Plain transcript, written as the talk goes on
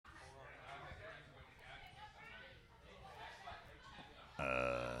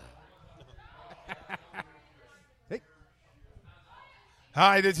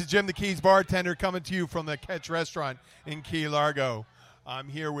Hi, this is Jim the Keys bartender coming to you from the Catch Restaurant in Key Largo. I'm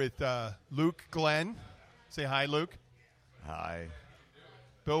here with Luke Glenn. Say hi, Luke. Hi.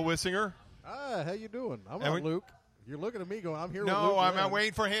 Bill Wissinger. Hi, how you doing? I'm not Luke. You're looking at me going, I'm here with Luke. No, I'm not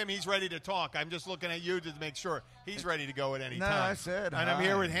waiting for him. He's ready to talk. I'm just looking at you to make sure he's ready to go at any time. No, I said And hi. I'm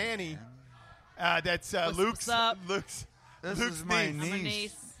here with Hanny. That's Luke's. What's up? Luke's This Luke's is my niece.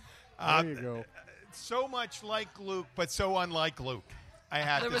 niece. There you go. So much like Luke, but so unlike Luke. I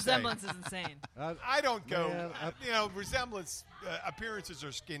have The to resemblance say. is insane. I don't go. Man, Resemblance appearances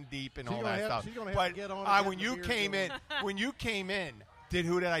are skin deep and She's all gonna that have- stuff. she's gonna have but to get on and when get you the came beard in,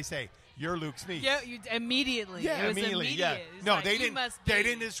 who did I say? You're Luke's niece. Yeah, you immediately. Yeah, it was immediately. immediate. Yeah. It was No, like, they you didn't. must They be.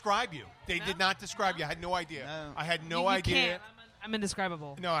 didn't describe you. They No? did not describe you. I had no idea. No. I had no You idea. can't. I'm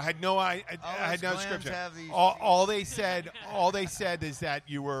indescribable. No, I had no. I had no Glams description. have these- All they said is that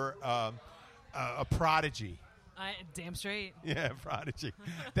you were a prodigy. Damn straight. Yeah, prodigy.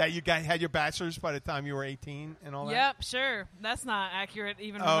 That you had your bachelor's by the time you were 18 and all that. Yep, sure. That's not accurate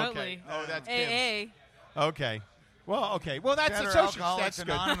even Oh, remotely. okay. Oh, that's Kim. AA. Okay. Well, okay. Well, that's Better a social. Alcoholics That's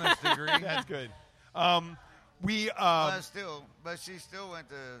good. Anonymous degree. That's good. But she still went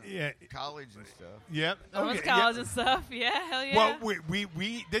to Yeah. college and stuff. Yep. Oh, Okay, it's college yeah. and stuff. Yeah, hell yeah. Well,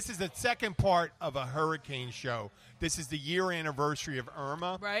 we this is the second part of a hurricane show. This is the year anniversary of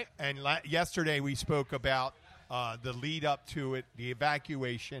Irma. Right. And yesterday we spoke about the lead up to it, the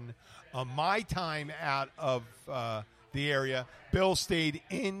evacuation, my time out of the area. Bill stayed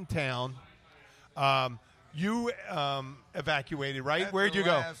in town. You evacuated, right? At Where'd the you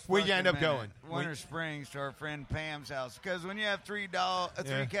go? last Where'd you end up fucking going? minute, Winter Springs to our friend Pam's house. Because when you have three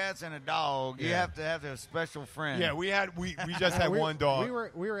Yeah. cats and a dog, you Yeah. have to have a special friend. Yeah, we just had one dog.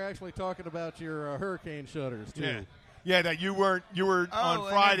 We were actually talking about your hurricane shutters too. Yeah. Yeah, that you were on and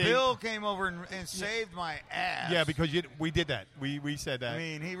Friday. then Bill came over and saved my ass. Yeah, because we did that. We said that. I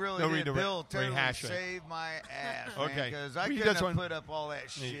mean, he really No did. need to Bill totally rehash it. saved my ass. Okay. Because I We couldn't just have want- put up all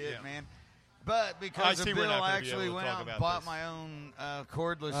that shit, Yeah. man. But I because see of we're Bill, not gonna I be actually able to went talk out and about bought this. my own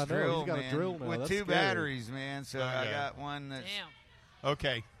cordless I know, drill, he's got a man, drill now. with That's 2 scary. batteries, man. So I Okay. got one that's. Damn.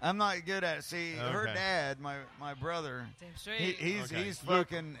 Okay. I'm not good at it. See, her Okay. dad, my brother, Damn straight. he's Okay. he's Luke-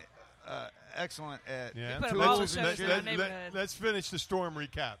 fucking excellent at Yeah. put up tools all the and shows shit. in our neighborhood. Let's finish the storm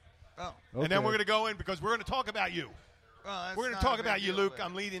recap. Oh, Okay. And then we're going to go in because we're going to talk about you. well, that's We're going not to a talk big about you, deal, Luke. but-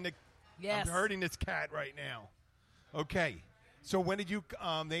 I'm leading the. Yes. I'm hurting this cat right now. Okay. So when did you?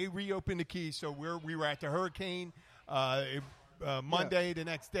 They reopened the keys. So we were at the hurricane. Monday, the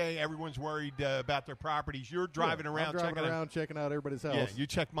next day, everyone's worried about their properties. You're driving Yeah, around, I'm driving checking around, checking out everybody's house. Yeah, you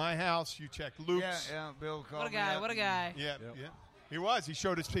checked my house. You checked Luke's. Yeah, Bill called What a me guy. up What a and- guy. Yeah, Yep. yeah. He was. He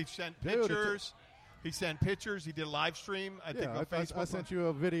showed us. He sent Dude, it's a- pictures. He sent pictures. He did a live stream. I think on Facebook. I sent you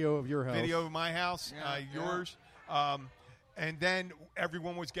a video of your house. Video of my house, Yeah, yours, and then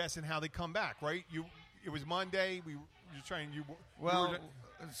everyone was guessing how they come back. Right? It was Monday. We were trying. Well,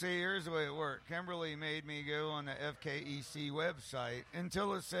 see, here's the way it worked. Kimberly made me go on the FKEC website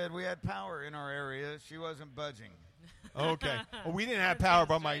until it said we had power in our area. She wasn't budging. okay. Well, we didn't have power,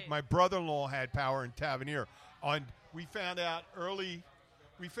 but my brother-in-law had power in Tavernier. We found out early.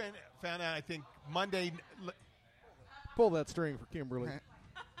 We found out. I think Monday. Pull that string for Kimberly.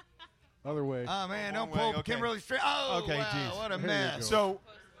 Other way. Oh man, Wrong don't pull way, okay. Kimberly straight. Oh, Okay, wow, geez. what a There you mess. go.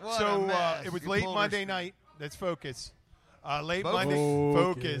 So What a mess. it was You late pulled her Monday string. night. Let's focus. Late Focus. Monday.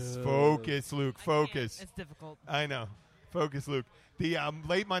 Focus. Focus, Luke. I can't. Focus. It's difficult. I know. Focus, Luke. The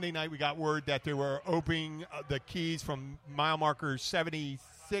late Monday night, we got word that they were opening the keys from mile marker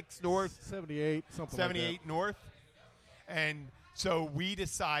 76 north, 78, something 78 like north. And so we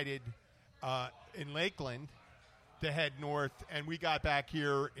decided in Lakeland to head north, and we got back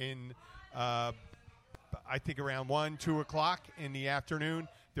here in, I think, around 1, 2 o'clock in the afternoon.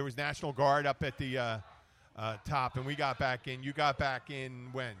 There was National Guard up at the top, and we got back in. You got back in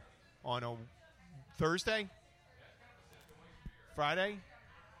when? On a Thursday? Friday?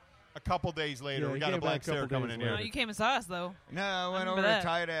 A couple days later. Yeah, we he got a came blank back a couple stare coming days in later. No, here. you came and saw us though. No, I went remember over that. to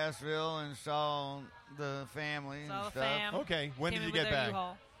Tight Assville and saw the family Saw and the stuff. fam. Okay, when Came did in you with get their back?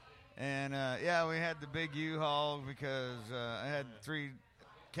 U-Haul. And yeah, we had the big U-Haul because I had 3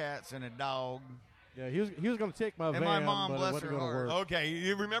 cats and a dog. that. Yeah, he was going to take my And van, my mom, but bless it wasn't her going to heart. work. Okay,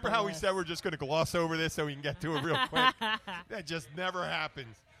 you remember how we said we're just going to gloss over this so we can get to it real quick? That just never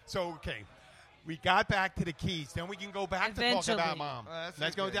happens. So, okay, we got back to the keys. Then we can go back to talk Eventually. about Mom. That's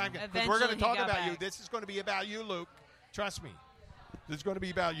Let's go okay. down because we're going to Eventually talk he got about you. back. This is going to be about you, Luke. Trust me. This is going to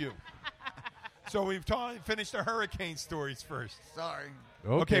be about you. So we've finished the hurricane stories first. Sorry.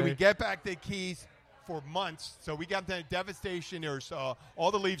 Okay, we get back the keys for months. So we got the devastation. There's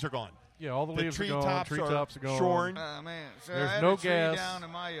all the leaves are gone. Yeah, all the The leaves are gone. treetops Treetops are are gone. shorn. Man, so There's I had no a tree gas. down in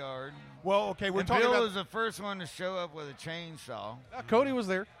my yard. Well, okay, we're And talking Bill about. was the first one to show up with a chainsaw. Cody was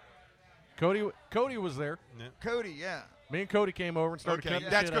there. Cody was there. Cody, yeah. Me and Cody came over and started Okay, cutting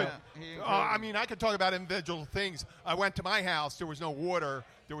that's the good. shit out. He I mean, I could talk about individual things. I went to my house. There was no water.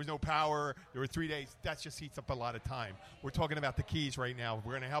 There was no power. There were 3 days. That just eats up a lot of time. We're talking about the Keys right now.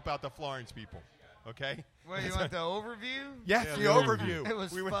 We're going to help out the Florence people. Okay? Well, you want the overview? Yes, Yeah, the the overview. It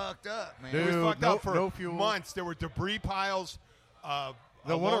was We were- fucked up, man. Dude. It was fucked no- up for no fuel. months. There were debris piles.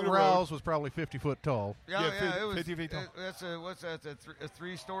 The one along at the road. Rouse was probably 50 foot tall. Yeah, Yeah, it was. 50 feet tall. That's a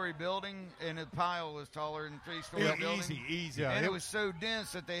three-story building, and the pile was taller than three-story Yeah, building. easy. Yeah. And it- it was so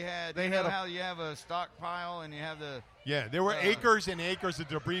dense that they had. They you had know a- how you have a stockpile and you have the. Yeah, there were acres and acres of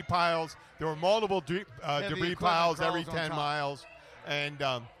debris piles. There were multiple debris equipment piles every crawls on 10 top. miles. And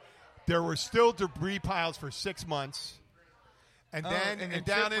there were still debris piles for 6 months. And then and and the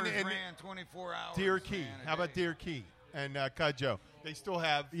down tippers in ran 24 hours. Deer Key. man, a How about day. Deer Key and Cudjoe? They still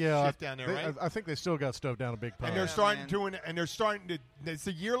have Yeah, shit down there, they- right? I think they still got stuff down a big pile. And they're Yeah, starting man. doing, and they're starting to. It's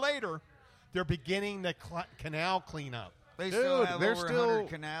a year later. They're beginning the canal cleanup. They Dude, still have there's over still- 100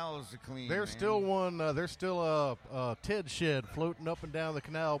 canals to clean. There's man. still one. There's still a Ted shed floating up and down the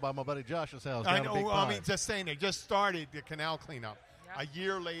canal by my buddy Josh's house. I down a big know. I pile. mean, just saying, they just started the canal cleanup a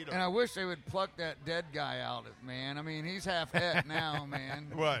year later. And I wish they would pluck that dead guy out, man. I mean, he's half het now,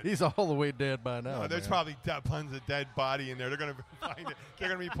 man. What? He's all the way dead by now. No, there's man. probably tons of dead body in there. They're going to find it. They're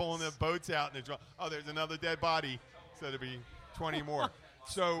going to be pulling the boats out, and there's another dead body. So there'll be 20 more.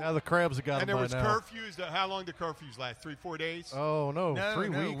 So Now the crabs have got and him there by was now. curfews. How long did curfews last? 3-4 days. Oh no, No, 3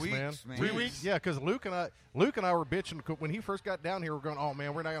 no, weeks, man. 3 weeks? Yeah, because Luke and I were bitching when he first got down here. We're going, oh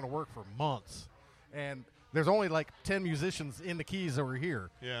man, we're not going to work for months, and there's only like 10 musicians in the Keys over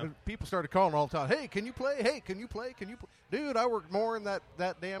here. Yeah. And people started calling all the time. Hey, can you play? Hey, can you play? Can you play? Dude, I worked more in that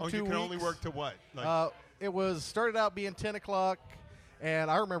damn 2 you weeks. can only work to what? Like, It was started out being 10 o'clock,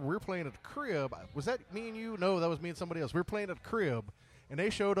 and I remember we were playing at the crib. Was that me and you? No, that was me and somebody else. We were playing at the crib, and they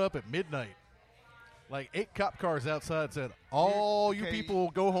showed up at midnight. Like 8 cop cars outside said, "All you Okay.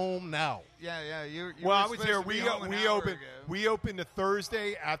 people go home now." Yeah. You well, were I was supposed there. to be We home an we hour opened ago. we opened the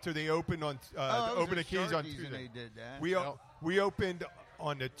Thursday after they opened on I was opened the at Keys on Sharky's and Tuesday. they did that. We opened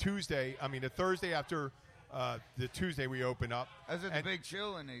on the Tuesday. I mean, the Thursday after the Tuesday we opened up. I was at the And- Big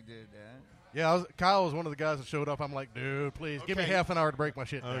Chill and they did that. Yeah, Kyle was one of the guys that showed up. I'm like, dude, please give me Okay. half an hour to break my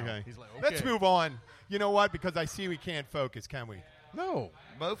shit down. Okay. He's like, okay. Let's move on. You know what? Because I see we can't focus, can we? No.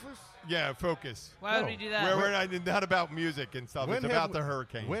 Both of us? Yeah, focus. Why would No. we do that? We're not about music and stuff. It's have about we- the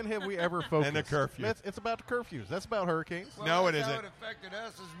hurricane. When have we ever focused? And the curfew. It's about the curfews. That's about hurricanes. Well, No, it that's how isn't. it affected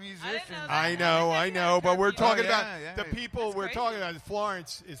us as I musicians. didn't know that. I know, but we're talking yeah, about yeah. the people That's we're crazy. talking about.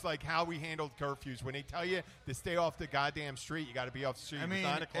 Florence is like how we handled curfews. When they tell you to stay off the goddamn street, you got to be off the street. I It mean,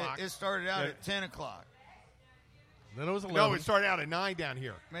 was 9 o'clock. it started out Yeah. at 10 o'clock. Then it was 11. No, it started out at 9 down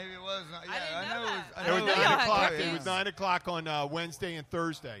here. Maybe it was not. Yeah, didn't I know know. that. I It know was know 9 y'all had o'clock. curfews. It was 9 o'clock on Wednesday and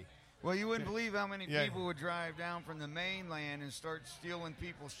Thursday. Well, you wouldn't believe how many Yeah. people would drive down from the mainland and start stealing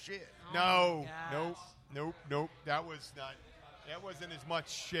people's shit. No, gosh. nope. That wasn't as much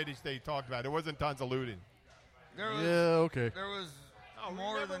shit as they talked about. There wasn't tons of looting. There was, Yeah, okay. There was Oh,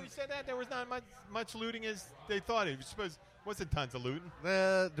 more remember than we said that there was not much looting as they thought. It was supposed wasn't tons of looting.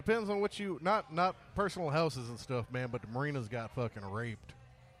 Depends on what you not personal houses and stuff, man. But the marinas got fucking raped.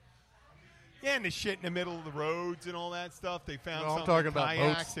 Yeah, and the shit in the middle of the roads and all that stuff. They found. No, I'm some talking about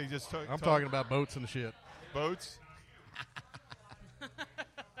kayaks. boats. They just took. I'm talking about boats and shit. boats.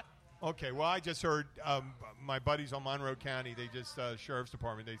 Okay, well, I just heard my buddies on Monroe County. They just sheriff's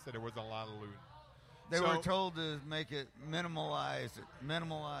department. They said there wasn't a lot of loot. they So- were told to make it minimalize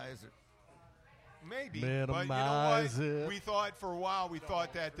it. Maybe, but you know Minimize what? it. We thought for a while. We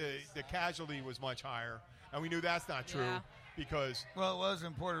thought that the casualty was much higher, and we knew that's not true Yeah. because Well, it was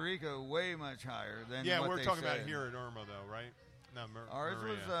in Puerto Rico way much higher than yeah, what we're they talking about said. it here at Irma though, right? No, Ours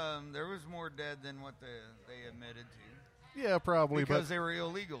Maria. was there was more dead than what they admitted to Yeah, probably. because but they were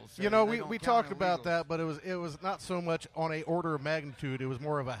illegal. So you know, they we don't we count talked about illegals. that, but it was not so much on a order of magnitude. It was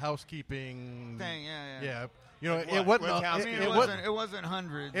more of a housekeeping thing. Yeah. Yeah, you know, Like it what? wasn't. What a- I house- mean, it it, wasn't. wasn't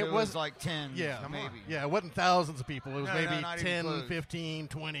hundreds. it It was- was like 10. Yeah, maybe. Yeah, it wasn't thousands of people. It was No, maybe not even 10, close. 15,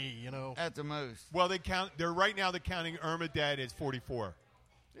 20, you know. At the most. Well, they count. They're right now. They're counting Irma dead as 44.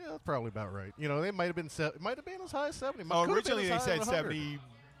 Yeah, that's probably about right. You know, they might have been it might have been as high as 70. Oh, Could have been originally as they high said as 100.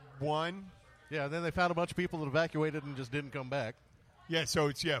 71. Yeah, then they found a bunch of people that evacuated and just didn't come back. Yeah, so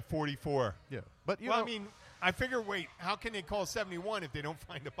it's 44. Yeah, but you Well, know, I mean, I figure, wait, how can they call 71 if they don't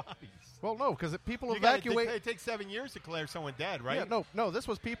find the bodies? Well, no, because people You gotta evacuate. It takes 7 years to declare someone dead, right? Yeah, no. This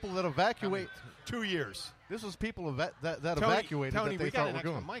was people that evacuate. 2 years. This was people that Tony, evacuated Tony, that they we got thought an were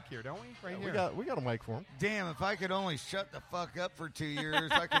extra going. mic here, don't we? Right We here. got a mic for him. Damn, if I could only shut the fuck up for 2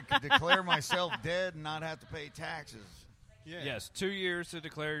 years, I could declare myself dead and not have to pay taxes. Yeah. Yes, 2 years to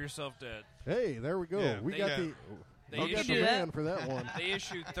declare yourself dead. Hey, there we go. Yeah, we they- got yeah. the. They We got issued- the do that. man for that one. They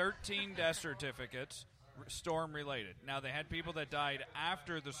issued 13 death certificates, storm related. Now they had people that died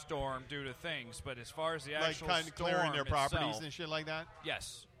after the storm due to things, but as far as the Like actual kind of storm clearing their properties itself, and shit like that?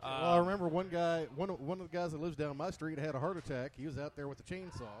 yes. Well, I remember one guy, one of the guys that lives down my street had a heart attack. He was out there with a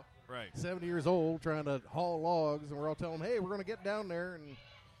chainsaw, Right. 70 years old, trying to haul logs, and we're all telling him, "Hey, we're going to get down there." And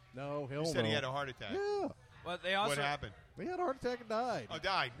no, hell You said no. he had a heart attack. Yeah, But they also What happened? he had a heart attack and died. Oh,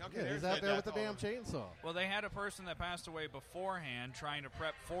 died. Okay, yeah, there's he's out that there with death the damn all over. chainsaw. Well, they had a person that passed away beforehand trying to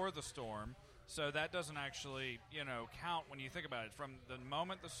prep for the storm, so that doesn't actually, count when you think about it. From the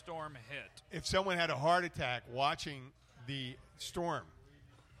moment the storm hit, If someone had a heart attack watching the storm,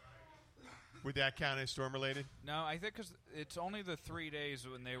 would that count as storm related? no, I think because it's only the 3 days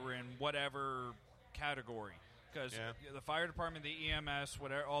when they were in whatever category. Because Yeah. the fire department, the EMS,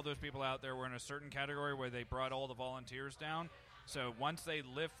 whatever, all those people out there were in a certain category where they brought all the volunteers down. So once they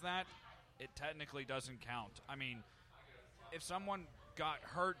lift that, it technically doesn't count. I mean, if someone got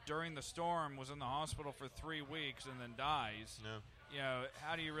hurt during the storm, was in the hospital for 3 weeks, and then dies, No.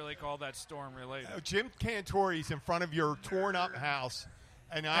 how do you really call that storm related? Jim Cantori's in front of your torn up house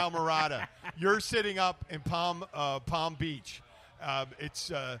in Islamorada. You're sitting up in Palm Beach.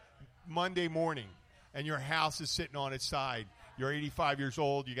 It's Monday morning, and your house is sitting on its side. You're 85 years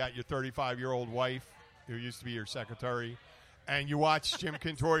old. You got your 35-year-old wife, who used to be your secretary, and you watch Jim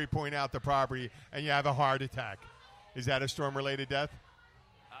Cantori point out the property, and you have a heart attack. Is that a storm-related death?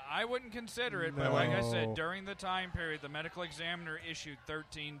 I wouldn't consider it, but like I No. said, during the time period, the medical examiner issued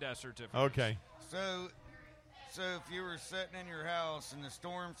 13 death certificates. Okay. So if you were sitting in your house and the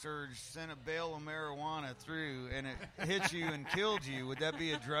storm surge sent a bale of marijuana through and it hit you and killed you, would that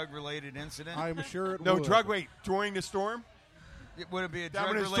be a drug-related incident? I'm sure it No would. drug. Wait, during the storm? Would it be a That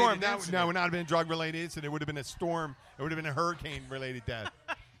would have drug-related storm. incident? No, it would not have been a drug-related incident. It would have been a storm. It would have been a hurricane-related death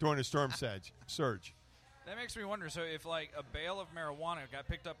during a storm surge. That makes me wonder. So, if like a bale of marijuana got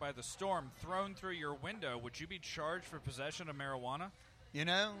picked up by the storm, thrown through your window, would you be charged for possession of marijuana?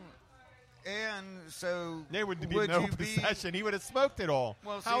 And so There would be would no you possession. He would have smoked it all.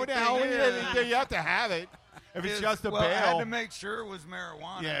 Well, how see, the hell thing is- you have to have it? If it's just a well, I had bale. to make sure it was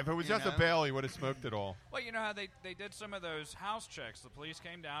marijuana. Yeah, if it was you just a know? bale, he would have smoked it all. Well, you know how they did some of those house checks. The police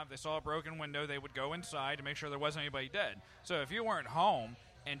came down. If they saw a broken window, they would go inside to make sure there wasn't anybody dead. So, if you weren't home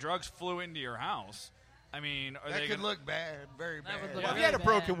and drugs flew into your house, I mean, are That they could gonna, look bad, very That bad. would look If really you had a bad.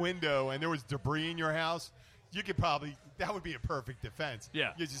 broken window and there was debris in your house, you could probably that would be a perfect defense.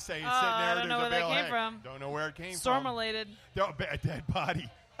 Yeah. You just say it's Oh, sitting there. I don't there's know a where that bale. came Hey, from. Don't know where it came Storm from. related. No, a dead body.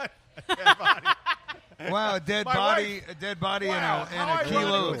 A dead body. Wow, a dead My body, wife- a dead body, Wow, and how a kilo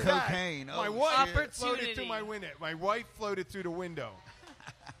ironic of was that? cocaine. My Oh, wife shit. floated through my window. My wife floated through the window.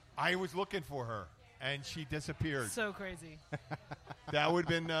 I was looking for her, and she disappeared. So crazy. That would have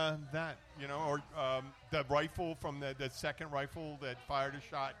been that, or the rifle from the second rifle that fired a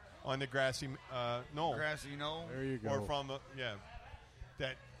shot on the grassy knoll. Grassy knoll. There you go. Or from the,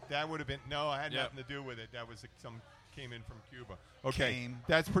 that would have been, no, I had Yep. nothing to do with it. That was some came in from Cuba. Okay, Came.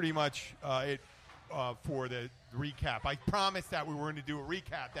 that's pretty much it for the recap. I promised that we were going to do a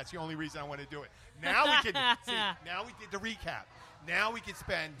recap. That's the only reason I want to do it. Now we can see. Now we did the recap. Now we can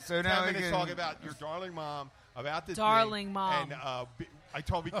spend So 10 now we minutes can- talking about your darling mom, about this Darling thing, mom. and I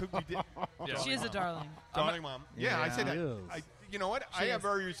told we could. We did. Yeah. She is a darling. Darling mom. Yeah, I said She that. is. You know what? I She am is.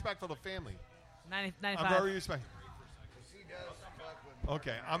 very respectful of family. 95. I'm very respectful.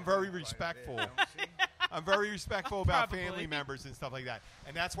 Okay, I'm very respectful. I'm very respectful about Probably. family members and stuff like that,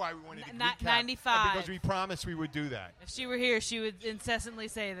 and that's why we wanted to N- recap 95. because we promised we would do that. If she were here, she would incessantly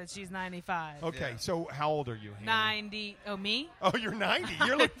say that she's 95. Okay, Yeah. so how old are you? Hannah? 90. Oh, me? Oh, you're 90.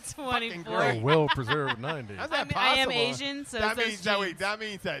 You're like fucking 24. great. Oh, well preserved 90. How's I that mean, I am possible? Asian, so that it's means those that. Wait, genes. that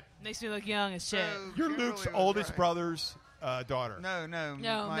means that Makes me look young as shit. So you're Kimberly Luke's was oldest right. brother's daughter. No, No,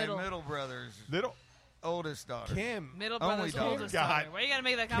 my middle. middle brother's Little oldest daughter. Kim. Middle Only brother's daughter. oldest God. daughter. Why you gotta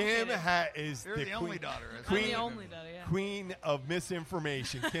make that Kim complicated? is You're the the only queen, daughter. That's I'm queen- the only daughter, yeah. queen of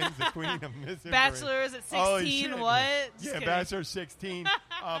misinformation. Kim's the queen of misinformation. Bachelor's at 16, Holy shit. what? Just Yeah, kidding. bachelor 16.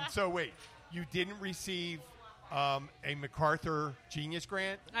 So wait, you didn't receive a MacArthur Genius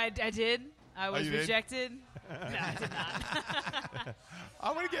Grant? I did. I was you did? rejected. No, I did not.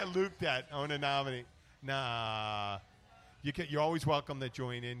 I'm gonna get Luke that. I want to nominate. Nah, you're always welcome to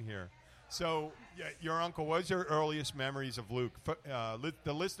join in here. So, your uncle, what was your earliest memories of Luke?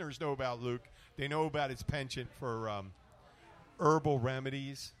 The listeners know about Luke. They know about his penchant for herbal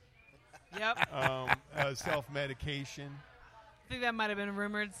remedies, Yep. self-medication. I think that might have been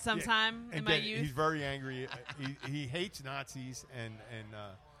rumored sometime in And my then youth. he's very angry. He hates Nazis and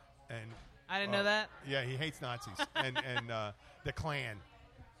I didn't know that. Yeah, he hates Nazis and the Klan.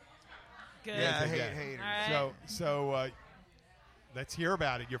 Good. Yeah, I hate Yeah. haters. All right. So let's hear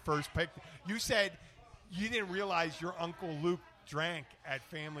about it. Your first pick. You said you didn't realize your Uncle Luke drank at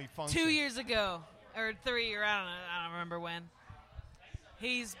family function. 2 years ago, or 3, or I don't remember when.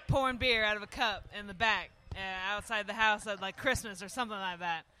 He's pouring beer out of a cup in the back outside the house at like Christmas or something like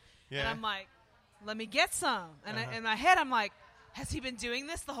that. Yeah. And I'm like, let me get some. And in my head, I'm like, has he been doing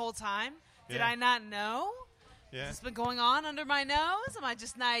this the whole time? Did Yeah. I not know? Yeah. Has this been going on under my nose? Am I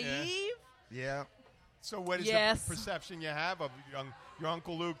just naive? Yeah. So what is Yes. the perception you have of your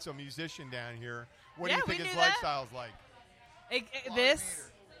Uncle Luke's a musician down here? What do Yeah, you think we his knew that. lifestyle's like? This,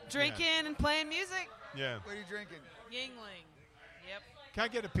 drinking and playing music, Yeah. What are you drinking? Yingling. Yep. Can I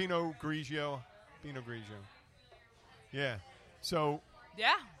get a Pinot Grigio? Pinot Grigio. Yeah. So,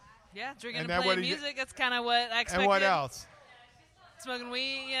 Yeah. Yeah, drinking And and, then what playing do you- music. That's kind of what I expected. and what else? Smoking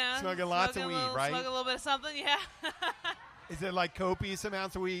weed, yeah. Smoking lots of a weed, little, right? Smoking a little bit of something, yeah. Is it like copious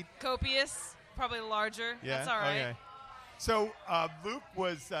amounts of weed? Copious, probably larger. Yeah. That's all right. Okay. So Luke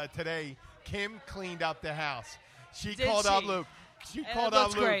was today. Kim cleaned up the house. She Did called out she? Luke. She It called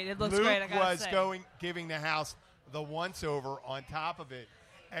looks out Luke. great. It looks Luke great, I gotta was say. giving the house the once over on top of it,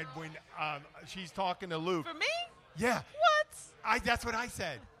 and when she's talking to Luke, For me? yeah, What? that's what I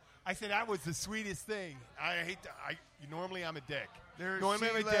said. I said that was the sweetest thing. I hate to. Normally I'm a dick. Normally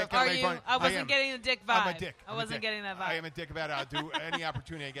I'm a she dick. left- I Are make you? fun- I wasn't am. getting the dick vibe. I'm a dick. I I'm a wasn't dick. getting that vibe. I am a dick about it. I'll do any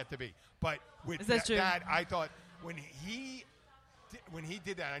opportunity I get to be. But with Is that true? that, I thought when he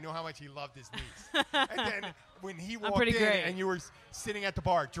did that, I know how much he loved his niece. And then when he walked pretty in great. and you were sitting at the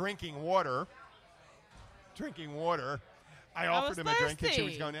bar drinking water, I offered was him a drink and she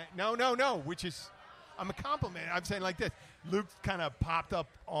was thirsty. going, no, which is, I'm a compliment. I'm saying like this. Luke kind of popped up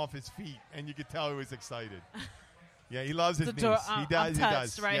off his feet and you could tell he was excited. Yeah, he loves his The niece. door- He I'm does. He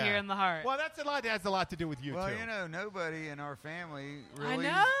touched does. right yeah. here in the heart. Well, that has a lot to do with you Well, too. you know, nobody in our family really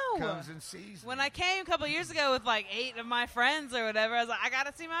know. comes and sees When me. I came a couple years ago with like 8 of my friends or whatever, I was like, I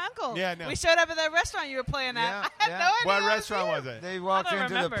gotta see my uncle. Yeah, no. We showed up at that restaurant you were playing at. Yeah, I had yeah. no idea. What it restaurant you. was it? They walked I don't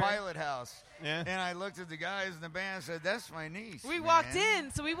into remember. the Pilot House, Yeah. and I looked at the guys in the band and said, "That's my niece." We man." walked in,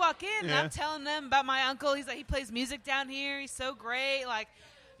 so we walk in, and Yeah. I'm telling them about my uncle. He's like, he plays music down here. He's so great. Like,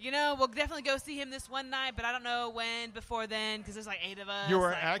 you know, we'll definitely go see him this one night, but I don't know when before then because there's like 8 of us. You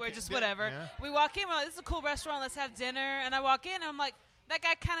were like, at- we're just yeah, whatever. yeah. We walk in, we're like, this is a cool restaurant. Let's have dinner. And I walk in, and I'm like, that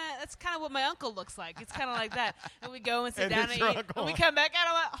guy that's kind of what my uncle looks like. It's kind of like that. And we go and sit And down it's and your eat. uncle. And we come back out,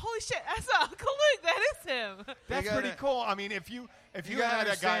 I'm like, holy shit, that's Uncle Luke. That is him. That's gotta- pretty cool. I mean, if you You had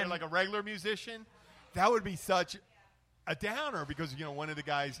gotta a guy understand- like a regular musician, that would be such a downer because one of the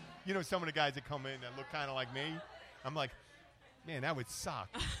guys, some of the guys that come in that look kind of like me, I'm like, man, that would suck.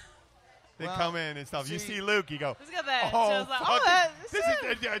 They Well, come in and stuff. You see- see Luke, you go, He's got that. oh, so I was like, fuck oh, it. that's This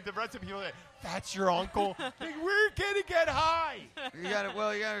him. is the rest of the people. That's your uncle. Like, we're gonna get high. You got to.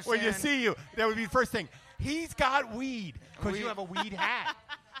 Well, you got to When you see you, that would be the first thing. He's got weed because We- you have a weed hat.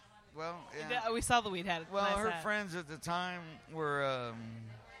 Well, yeah. Yeah, we saw the weed hat. Well, Nice her hat. friends at the time were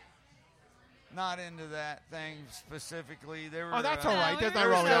not into that thing specifically. They were. Oh, that's uh, all right. we There's were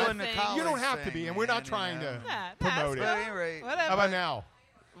nothing wrong with still that. in the thing. college You don't have to thing, be, and we're not man, trying you know. to Nah, promote it's it. But cool. anyway, Whatever. How about now?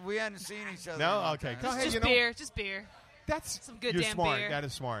 we hadn't seen each other. No? in a long Okay. time. Go ahead. Just you know- beer. Just beer. That's Some good you're damn smart. beer. That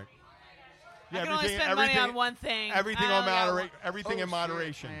is smart. I can only spend money on one thing. Everything I on only got moderate. Everything Oh, in shit,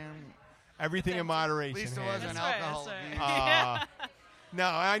 moderation. man. Everything in At moderation. least it Hans. wasn't That's right, alcohol. that's abuse. right. No,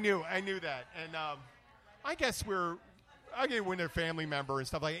 I knew that, and I guess I get when they're a family member and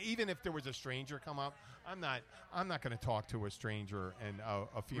stuff like that. Even if there was a stranger come up, I'm not going to talk to a stranger and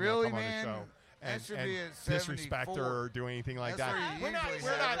a female Really, come man? on the show That and, should and be at disrespect her 74. or do anything like That's that. where you We're not. usually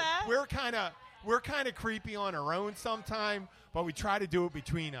We're have not. that. We're kind of creepy on our own sometimes, but we try to do it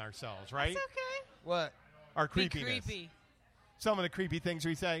between ourselves, right? It's okay. What? Our Be creepiness. creepy. Some of the creepy things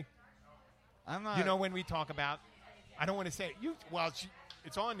we say. I'm not. You know, when we talk about, I don't want to say it.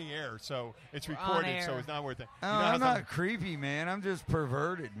 It's on the air, so it's on recorded, so air. it's not worth it. Oh, You know how I'm some- not creepy, man. I'm just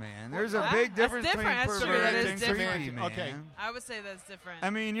perverted, man. There's a Well, big that's difference different. between That's true. perverted That and is different. creepy, man. Okay. I would say that's different. I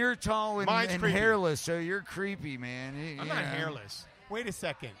mean, you're tall and, Mine's and creepy. hairless, so you're creepy, man. I'm You not know. hairless. Wait a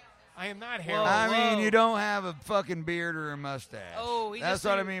second. I am not Whoa. hairless. I mean, Whoa. you don't have a fucking beard or a mustache. oh, he that's just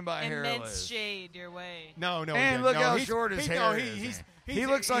what I threw mean by immense hairless. shade your way. No, And look no, how he's- short his he's, hair no, is, he's man. He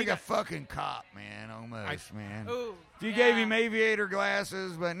looks like a got- fucking cop, man, almost, man. Ooh. If you yeah. gave him aviator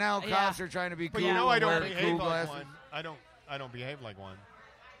glasses, but now Yeah. cops are trying to be cool. But you know I and don't wear behave cool like glasses. one. I don't behave like one.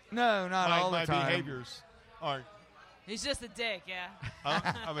 No, not my all the my time. behaviors aren't. He's just a dick, yeah.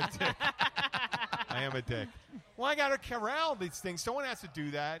 I'm a dick. I am a dick. Well, I got to corral these things. Someone has to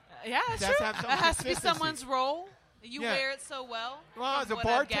do that. Yeah, that's That's true. have some It has to be consistency. someo's role. You Yeah. wear it so well. Well, from as a what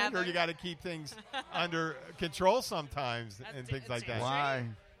I've bartender, gathered. you got to keep things under control sometimes That's and t- things like t- that. Why?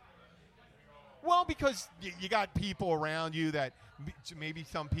 Well, because you got people around you that maybe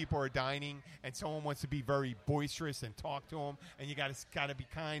some people are dining and someone wants to be very boisterous and talk to them, and you got to be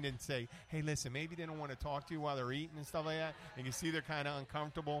kind and say, hey, listen, maybe they don't want to talk to you while they're eating and stuff like that, and you see they're kind of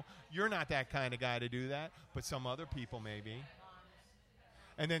uncomfortable. You're not that kind of guy to do that, but some other people may be.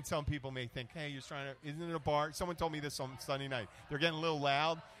 And then some people may think, hey, you're trying to, isn't it a bar? Someone told me this on Sunday night. They're getting a little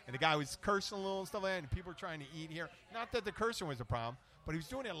loud, and the guy was cursing a little and stuff like that, and people are trying to eat here. Not that the cursing was a problem, but he was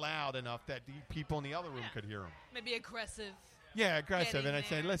doing it loud enough that the people in the other room could hear him. Maybe aggressive. Yeah, aggressive. Getting And I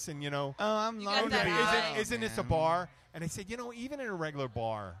said, there. listen, Oh, I'm You got not. that eye. isn't this a bar? And I said, even in a regular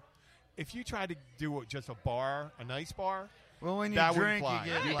bar, if you try to do just a bar, a nice bar, Well, when you that drink, wouldn't fly.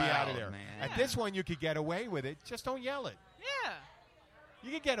 you get You'd loud, be out of there. man. At this one, you could get away with it. Just don't yell it. Yeah.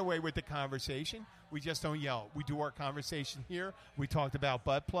 You could get away with the conversation. We just don't yell. We do our conversation here. We talked about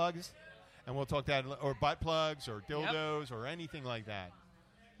butt plugs, and we'll talk that, or butt plugs, or dildos, or anything like that.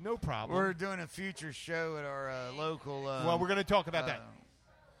 No problem. We're doing a future show at our local. well, we're going to talk about that.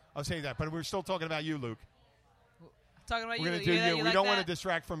 I'll say that, but we're still talking about you, Luke. Talking about We're you. going to do you. You We like don't want to that?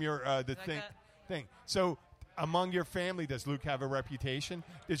 distract from your the like thing. that? Thing. So, among your family, does Luke have a reputation?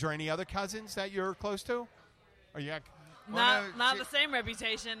 Is there any other cousins that you're close to? Are you? Well, no, Not she- the same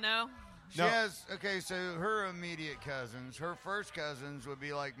reputation, no. She No. has, okay, so her immediate cousins, her first cousins would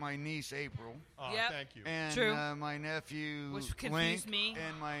be like my niece April Oh, Yep. thank you. and True. My nephew Which confused Link, me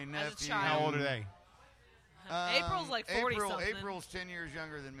and my nephew. child. How old are they? April's like 40 something. April's 10 years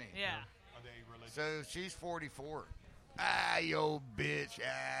younger than me. Yeah. Are they related? So she's 44. Ah, you old bitch.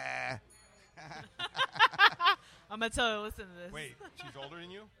 Ah. I'm going to tell her to listen to this. Wait, she's older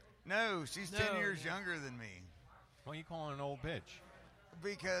than you? No, she's 10 No, years no. younger than me Why are you calling her an old bitch?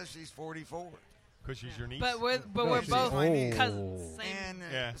 because she's 44. Because she's your niece. But we're No, we're she's both old. cousins. Same. And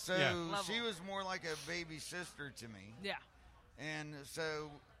Yeah, so yeah. Level. she was more like a baby sister to me. Yeah. And so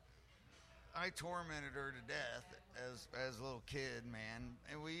I tormented her to death as a little kid, man.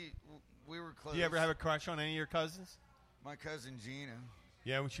 And we were close. Do you ever have a crush on any of your cousins? My cousin Gina.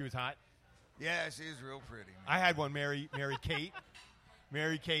 Yeah, when she was hot. Yeah, she was real pretty. Man. I had one, Mary Kate.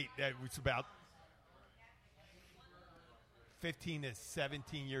 Mary Kate, that was about 15 to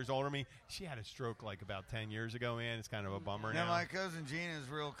 17 years older than me. She had a stroke like about 10 years ago, man. It's kind of a bummer Now now. my cousin Gina is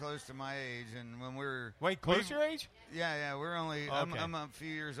real close to my age, and when we're Wait, close your age? yeah, we're only Okay. I'm a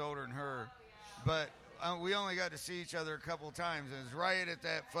few years older than her, but we only got to see each other a couple times, and it's right at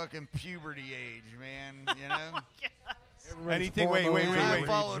that fucking puberty age, man. You know. Anything? Wait. And I wait.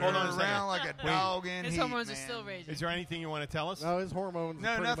 followed Hold her on a second. around like a dog in His heat, hormones man. are still raging. Is there anything you want to tell us? No, his hormones. No,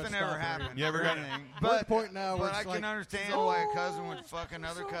 pretty nothing much ever stopped happened. working. You ever or got- anything. We're at But, the point now where but I it's can like, understand why a cousin would fuck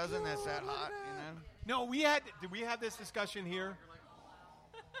another cousin that's that hot, you know? No, did we have this discussion here?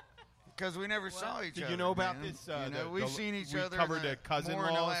 Because we never saw each Did other. you know about man. this, You know, the- we've the- seen each we other covered in the cousin more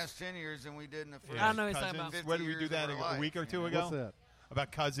in the laws? last 10 years than we did in the first. I don't know what he's talking Cousins. about. Where did we 50 do that years of a our week or life, two you ago? What's that?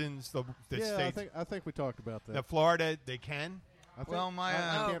 About cousins, the Yeah, states. I think we talked about that. Now, Florida, they can. I think, Well, my, I Oh,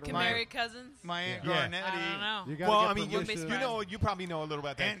 can't can remember. marry cousins? My Aunt Yeah. I don't Garnetti. know. You gotta Well, get I mean, permission. you probably know a little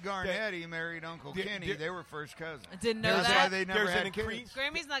about that. Aunt Garnetti married Uncle the- Kenny. the- they were first cousins. I didn't know There's That's why that. they never There's an had kids. increase.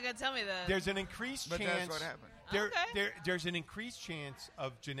 Grammy's not going to tell me that. There's an increased But chance. that's what happened. Okay. There's an increased chance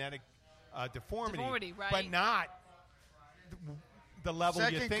of genetic deformity, Deformity, right. but not the level you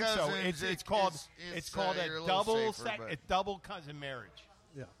Second think so. cousins, It's called it's, called you're a little double safer, but- a double cousin marriage.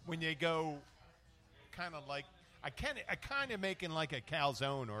 Yeah. When they go, kind of like I kind of making like a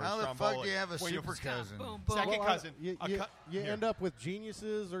calzone or How a the stromboli. fuck do you have a when super cousin? Boom, boom. Second Well, cousin. You, a you, cou- you here. end up with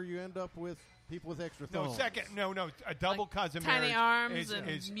geniuses, or you end up with people with extra No, thumbs. a double Like cousin tiny marriage arms is, and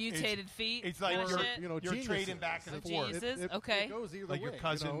is- mutated feet. It's like kinda you're, shit. You know, you're geniuses. trading back and It's- forth. Geniuses. It Okay. goes either Like way. your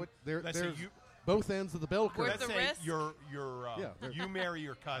cousin. You know, let's say there's you. both ends of the bell curve. Worth Let's the say risk? you're Yeah, they're- you marry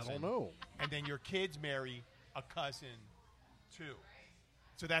your I cousin. don't know. And then your kids marry a cousin too.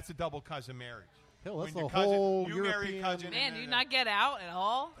 So that's a double cousin marriage. Hell, that's When the your cousin- whole you marry a European. cousin Man, and do you then- not get out at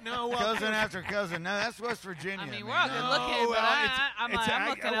all? No, well, Cousin after cousin. No, that's West Virginia. I mean, man. we're all good looking, but I'm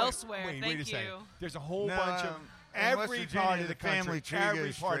looking wait, elsewhere. Wait, Thank a second. you. There's a whole No, bunch of in West every Virginia, part of the the country. family tree Every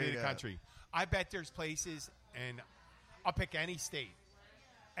goes part of straight the up. country. I bet there's places, and I'll pick any state.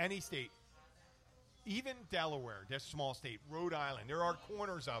 Any state. even Delaware, that's a small state, Rhode Island, there are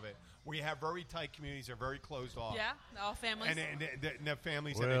corners of it where you have very tight communities that are very closed off. Yeah, all families. And the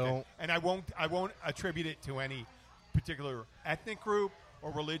families Well- and I won't attribute it to any particular ethnic group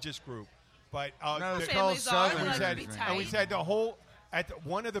or religious group, but No, it's the- called Families are, Southern and we like, said, to be Arrangement. and we tight. said the whole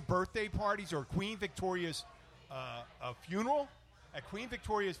one of the birthday parties or Queen Victoria's funeral. At Queen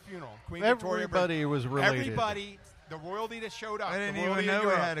Victoria's funeral, Queen Victoria, Everybody was related. everybody, the royalty that showed up, I didn't the even royalty know in we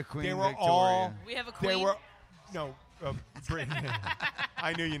Europe, had a Queen they were Victoria. all, We have a they queen? were, no, Britain.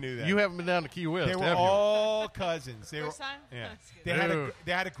 I knew you knew that. You haven't been down to Key West, They were have all cousins. They First were, time? yeah. That's good.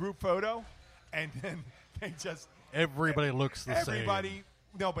 They had a group photo, and then they just you? Everybody looks the everybody.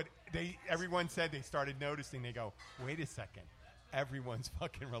 No, but everyone said they started noticing. They go, wait a second, everyone's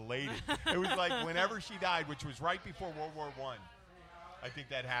fucking related. It was like whenever she died, which was right before World War I. I think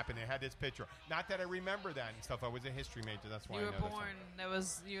that happened. It had this picture. Not that I remember that and stuff. I was a history major. That's why You I were know born.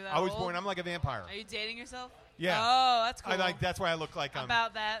 You were that I was old? born. I'm like a vampire. Are you dating yourself? Yeah. Oh, that's cool. I like. That's why I look like I'm.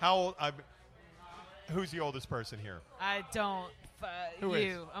 About that. How old? Who's the oldest person here? I don't. Who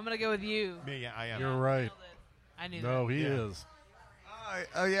you. is? I'm gonna go with you. Me. Yeah, I am. You're right. Nailed it. I knew No, that. he Yeah. is.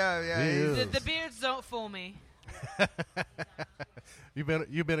 Oh yeah. He is. The beards don't fool me.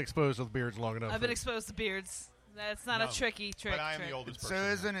 You've been exposed to the beards long enough. I've been exposed to beards. That's not No, a tricky trick. But I am trick. the oldest So person.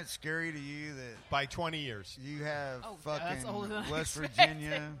 isn't it scary to you that by 20 years. you have Oh, that's older than I fucking West expected.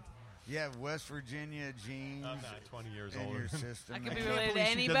 Virginia? You have West Virginia genes I'm not 20 years in older. your system. I could I be can't related to believe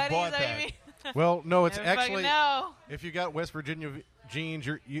she just anybody. bought Is that what that. you mean? Well, no, it's Never fucking actually know. if you got West Virginia genes,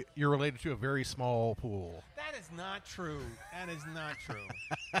 you're related to a very small pool. That is not true. That is not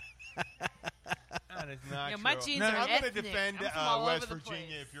true. That is not Yeah, true. my genes No, are I'm going to ethnic. defend I'm from all West over the Virginia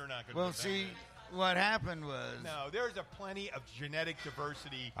place. if you're not going to Well, defend see, it. what happened was No, there's a plenty of genetic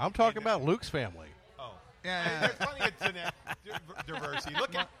diversity. I'm talking in- about Luke's family. Oh. Yeah. There's plenty of genetic diversity.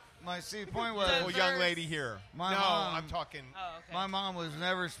 Look at my point the was little young lady here. My no, mom- I'm talking. Oh, okay. my mom was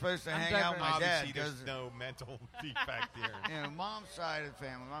never supposed to I'm hang out with my dad Obviously, there's because no mental defect here. you know, mom's side of the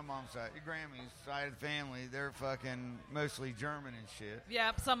family, my mom's side, your Grammy's side of the family, they're fucking mostly German and shit.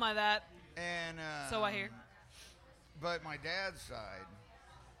 Yeah, something like that. And So I hear. But my dad's side,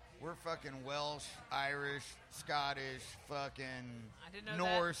 we're fucking Welsh, Irish, Scottish, fucking I didn't know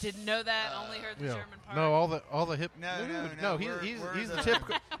Norse. that. Didn't know that. Only heard the Yeah. German part. No, all the hip. No, Dude, no, He's we're he's the the-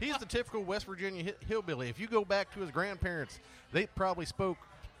 typical he's the typical West Virginia hillbilly. If you go back to his grandparents, they probably spoke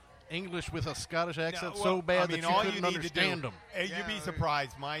English with a Scottish accent No, so well, bad I mean, that you all couldn't need to understand do, them. You'd be Yeah,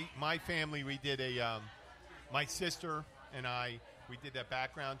 surprised. My family, we did my sister and I, we did that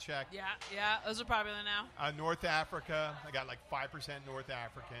background check. Yeah, those are popular now. North Africa, I got like 5% North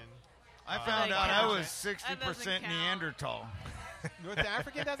African. I found That out I counts. was That doesn't 60% count. Neanderthal. North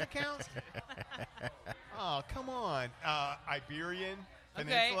African doesn't count? Oh, come on. Iberian Okay,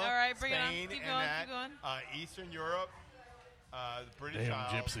 Peninsula, all right, bring it on. Spain, Keep and going, that. keep going. Eastern Europe, the British Damn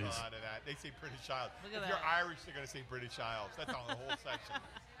Isles, gypsies. a lot of that. They say British Isles. Look If at you're that. Irish, they're going to say British Isles. That's on the whole section.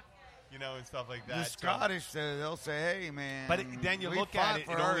 You know, and stuff like that. The So- Scottish, though, they'll say, "Hey, man." But then you we look fought at it,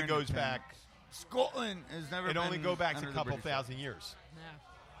 for it our only goes back. independence." Scotland has never. It only been go back under a the couple British. thousand years. Yeah.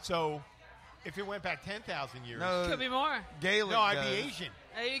 So, if it went back 10,000 years, No, Could be more. Gaelic. no, I'd does. be Asian.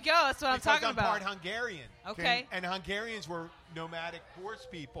 There you go. That's what I'm Because talking I'm about. part Hungarian. Okay. And Hungarians were nomadic horse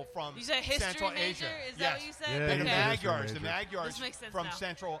people from You said history Central major? Asia. Is yes. that what you said? Yeah, And he the was a history Magyars, the major. Magyars This makes sense from now.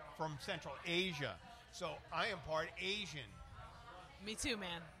 Central Asia. So I am part Asian. Me too,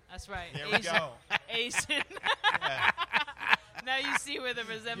 man. That's right. There we Asian. go. Asian. Yeah, Now you see where the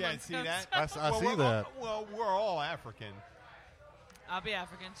yeah resemblance see comes that? from. I see we're, that. Well, we're all African, I'll be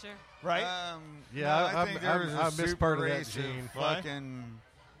African, sure. right? Yeah, no, I I'm- think there was I a missed super part of that race gene. What? fucking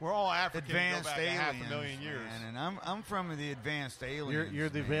we're all African. advanced go back aliens, a half a million years. man, and I'm from the advanced aliens. You're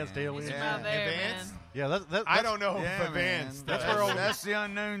the man. advanced alien? He's from Yeah. out there, Advanced? man. Yeah, that's I don't know Yeah, if advanced. man. That's where all- that's the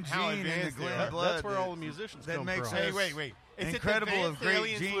unknown How gene in the advanced they Glen are. blood. that's where all the that- musicians that come makes from. us Wait. Is it the incredible of advanced great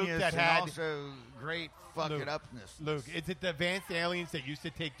aliens, Luke, genius that and had also great fuck Luke, it upness. Luke, is it the advanced aliens that used to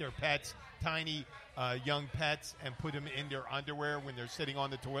take their pets, tiny young pets, and put them in their underwear when they're sitting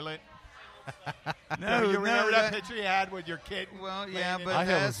on the toilet? No, you remember that that- picture you had with your kid? Well, yeah, laying but I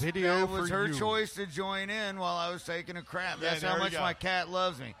have a that's, video that was for her you. choice to join in while I was taking a crap. Yeah, That's there how you much go. my cat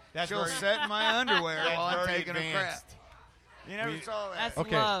loves me. That's She'll very- sit in my underwear That's while I'm very taking a crap. advanced. You never We- saw that. That's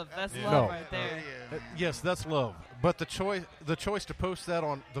Okay. love. That's Yeah. love No. right there. Yes, that's love. But the choice to post that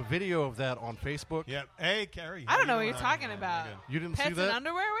on the video of that on Facebook, Yep. Hey, Carrie. I don't know what how you're you talking doing? about. Good. you didn't Pets see that. in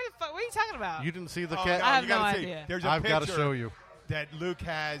underwear? What are you talking about? You didn't see the Oh, cat. no, I have you gotta no see. idea. There's a I've got to picture show you. that Luke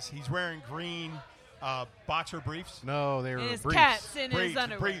has. He's wearing green boxer briefs. No, they were And his briefs. cat's in his Briefs,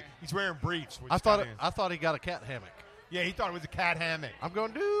 underwear. He's wearing briefs. which I kinda- thought he got a cat hammock. Yeah, he thought it was a cat hammock. I'm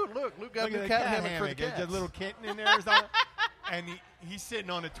going, dude, look, Luke got Look a at new the cat hammock for the There's cats. a little kitten in there or something. And he's sitting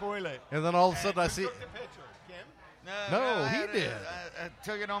on the toilet. And then all of a sudden I And see. who took the picture? Kim? No, I he had a- did. I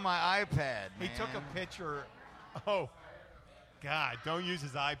took it on my iPad. He man. took a picture. Oh, God, don't use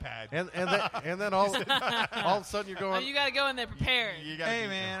his iPad. And then all of a sudden you're Oh, going. you got to go in there prepared. You gotta Hey be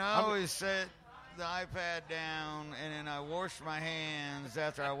man, careful. I always set the iPad down and then I wash my hands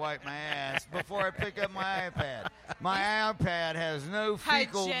after I wipe my ass before I pick up my iPad. My iPad has no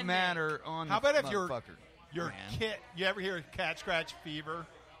fecal Hygienic. matter on How the about if your man. kit, you ever hear of cat scratch fever?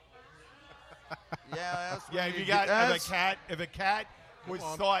 Yeah, that's Yeah, when if you get- got that's- if a cat was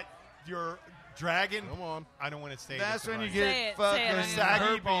on. thought you're dragging. Come on. I don't want to say That's this when you right. get Say it, fucking say it. Your I'm saggy,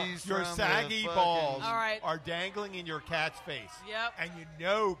 herpes your from the saggy fucking- balls All right. are dangling in your cat's face. Yep. And you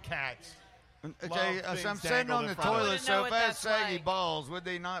know cats. Okay, Love so I'm things sitting dangled on in the front of toilet, Wouldn't know so if what I had that's saggy like. balls, would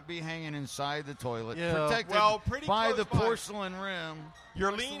they not be hanging inside the toilet, Yeah. protected Well, pretty by close the by. porcelain rim?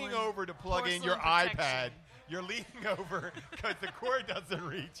 You're Porcelain- leaning over to plug in your porcelain iPad. protection. You're leaning over because the cord doesn't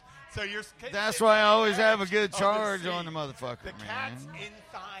reach. So you're. That's why I always have a good of the charge seat. on the motherfucker, The man. cat's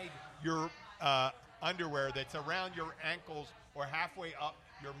inside your underwear that's around your ankles or halfway up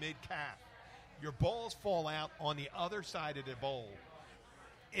your mid calf. Your balls fall out on the other side of the bowl.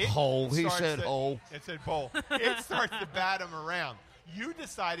 It Hole. He starts said to- hole. It said bowl. It starts to bat them around. You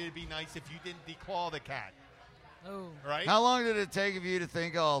decided it'd be nice if you didn't declaw the cat, Oh, right? How long did it take of you to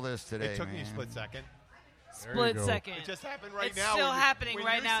think all this today? it took me a man? split second. split go. second. It just happened right It's now. still when you- happening when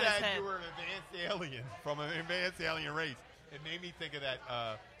right you now in his said head. you were an advanced alien from an advanced alien race. It made me think of that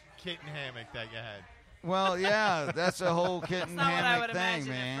kitten hammock that you had. Well, yeah, that's a whole That's kitten not what I would hammock thing, imagine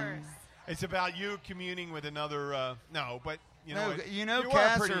man. at first. It's about you communing with another. No, but you know, No, what? you know, You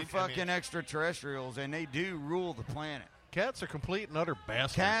cats pretty- are I mean, fucking extraterrestrials, and they do rule the planet. Cats are complete and utter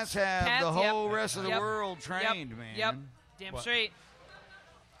bastards. Cats have Cats, the whole yep. rest of the Yep. world trained, man. Yep. Damn What? straight.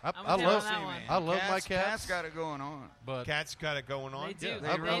 I I'm with you on love. that one. I love my Cats cats. got it going on. But Cats got it going on. They do. Yeah, they,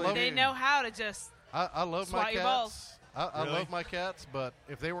 I really they do. know how to just. I love Swat my your cats. balls. I Really? love my cats, but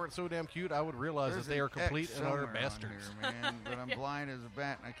if they weren't so damn cute, I would realize There's that they an are complete X and utter somewhere on bastards. here, man, but I'm blind as a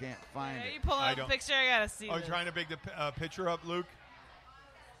bat and I can't find Are you it. pulling I up a don't- picture? I gotta see. Oh, this. trying to pick the picture up, Luke.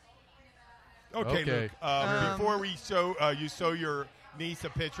 Okay, Okay. Luke. Before we you show your niece a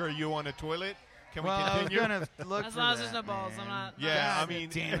picture of you on the toilet. Can Well, we I was continue? gonna look As for long as that, there's no balls, man. I'm not. Yeah, God I mean,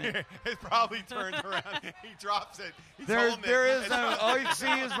 damn it. it probably turns around. He drops it. He's There holding is it. no. All you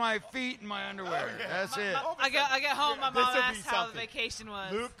see is my feet and my underwear. Oh, yeah. That's it. I get home. My mom This'll be asked how the something. vacation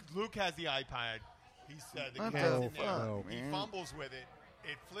was. Luke has the iPad. He said the What cat's the in there. fuck, He man? fumbles with it.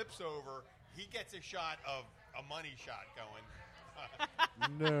 It flips over. He gets a shot of a money shot going.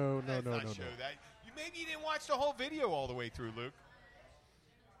 No, Let's not show that. Maybe you didn't watch the whole video all the way through, Luke.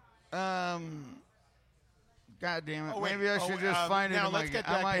 God damn it. Oh, wait. Maybe I should just find it now in my let's get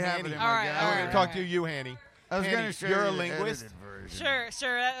I back might to have Hanny. it in All my right, gallery. all We're right. going to talk to you, Hanny. I was Hanny, going to show you're you a the linguist. edited version.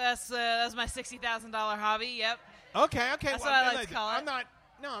 Sure. That's my $60,000 hobby. Yep. Okay. That's what I like to call it. I'm not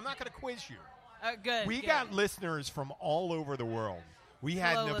going to quiz you. Good. We good. got listeners from all over the world. We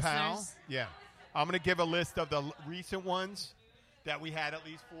had Hello, Nepal. listeners. Yeah. I'm going to give a list of the recent ones that we had at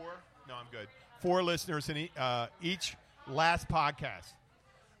least 4. No, I'm good. 4 listeners in each last podcast,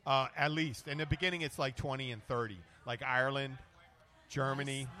 at least. In the beginning, it's like 20 and 30. Like Ireland,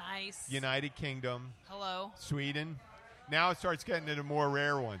 Germany, Nice. United Kingdom, Hello. Sweden. Now it starts getting to the more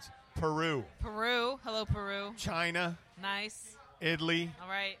rare ones. Peru, Peru. Hello, Peru. China, Nice. Italy, All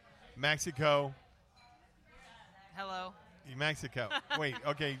right. Mexico. Hello. Mexico. Wait,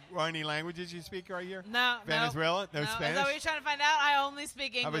 okay. Are any languages you speak right here? No. Venezuela? No Is Spanish? that what you're trying to find out? I only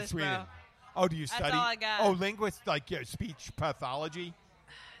speak How about English, Sweden? bro. Oh, do you That's study? all I got. Oh, linguist, like speech pathology?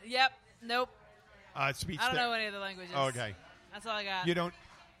 Yep. Nope. Speech. I don't know any of the languages. Oh, okay. That's all I got. You don't.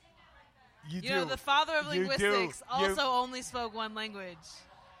 You, You do. know, the father of You do. linguistics You- also only spoke one language.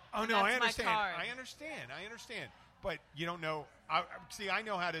 Oh and no, I that's my understand. card. I understand. But you don't know. See, I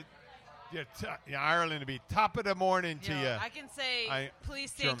know how to. Ireland to be top of the morning to You know, you. I can say,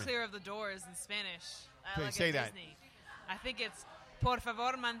 please stand German. clear of the doors in Spanish. Okay, Like say at that. Disney. I think it's, por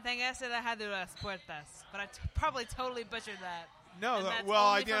favor, manténgase alejado de las puertas. But I probably totally butchered that. No, And that's well, I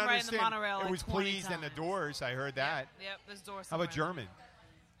only didn't from riding the understand. monorail It like was 20 pleased and the times. doors. I heard that. Yep, there's doors How about somewhere.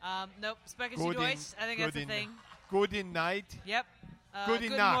 German? Nope. Sprechen Sie Deutsch? I think that's a thing. Guten Night. Yep. Guten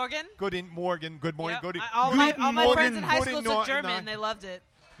Guten Nacht. Morgen. Guten Morgen. Good morning. Yep. Guten. All my Guten friends in high Morgen. school Guten took German, Nacht. and they loved it.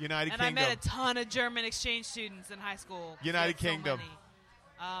 United And Kingdom. I met a ton of German exchange students in high school. United So Kingdom.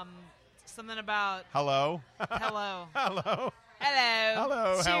 many. Something about Hello. hello. Hello. Hello.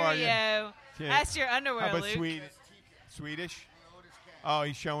 Hello, how are you? Cheerio. That's your underwear, How about Luke. Swedish? Oh,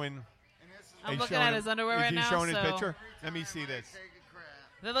 he's showing. And this is I'm He's looking showing at him- his underwear is right he now. showing his so picture? Let me see this. Take a crap.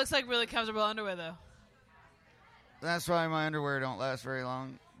 That looks like really comfortable underwear, though. That's why my underwear don't last very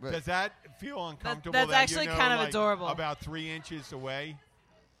long. But Does that feel uncomfortable? that's that actually you know, kind of like, adorable. About 3 inches away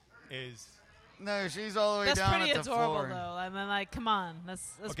is no, she's all the way That's down pretty at the adorable, floor. though. I mean, like, come on,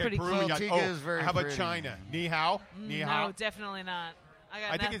 that's okay. pretty Peru, cute. we got, Tika is very how about pretty. China? Ni hao? Ni hao? No, definitely not.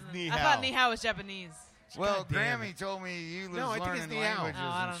 I think it's nothing. ni I hao. thought ni hao was Japanese. Well, God damn Grammy told me you was No, I think it's learning ni hao. languages Oh,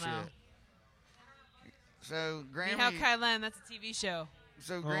 I and don't shit. know. So Ni hao Grammy, Kai Lan, that's a TV show.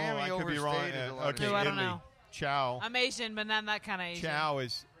 so Oh, Grammy I could be wrong. overstated a lot. Okay, No, I don't Italy. know. Chow. I'm Asian, but not that kind of Asian. Chow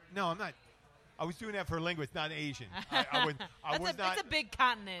is no. I'm not. I was doing that for linguists, not Asian. I was not. It's a big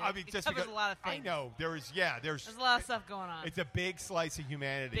continent. I mean, it just covers because a lot of I things. know there's There's a lot of stuff going on. It's a big slice of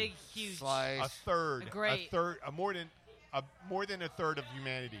humanity. Big, huge. Slice. A third. Great. A third. More than a third of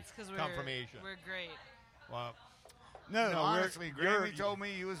humanity It's 'cause come from Asia. We're great. Well, No, No, honestly, you're- Grammy told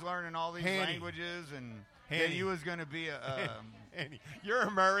me you was learning all these Hanny. languages and Hanny. that you was going to be a. Annie, you're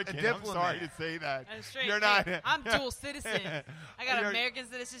American. I'm diplomat. sorry to say that. I'm straight. You're not. Hey, I'm dual citizen. I got You're- American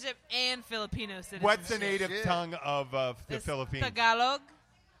citizenship and Filipino citizenship. What's the native Shit. tongue of the It's Philippines? Tagalog.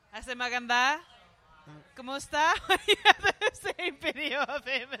 I say maganda. Kumusta? You have the same video of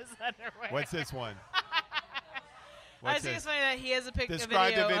him as underwear. What's this one? I What's think this? it's funny that he has a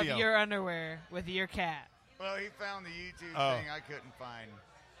Describe the video. of your underwear with your cat. well, he found the YouTube Oh. thing I couldn't find.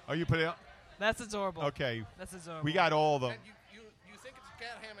 Oh, you put it up? That's adorable. Okay. That's adorable. We got all of them. And you think it's a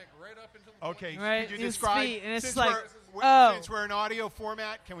cat hammock right up until the Okay. Right, Could you his describe? feet, and it's since like, we're, since we're in audio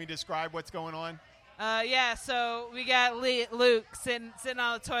format, can we describe what's going on? Yeah, so we got Luke sitting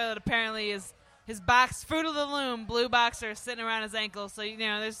on the toilet. Apparently, his box, Fruit of the Loom, blue boxer sitting around his ankle. So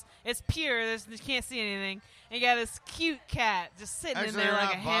it's pure. You can't see anything. And you got this cute cat just sitting Actually, in there they're like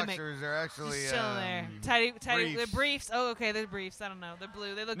not a hammock, boxers. They're actually just chilling there. Tidy. briefs. They're briefs. Oh, okay, they're briefs. I don't know. They're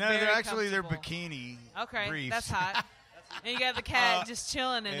blue. They look No, very they're actually they're comfortable. bikini. Okay, briefs. that's hot. And you got the cat just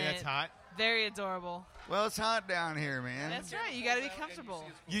chilling in And it. it's hot. Very adorable. Well, it's hot down here, man. That's right. You got to be comfortable.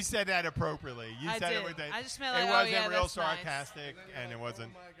 You said that appropriately. You I said did. it with that. I just meant it like, oh, wasn't yeah, real that's nice. sarcastic, and it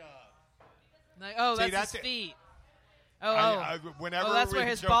wasn't. Oh my god. Like, oh, See, that's that's his it. feet. Oh, Whenever oh, that's we where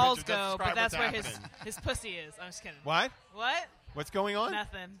his show balls pictures, go, describe but that's what's where happening. his pussy is. I'm just kidding. What? What? What's going on?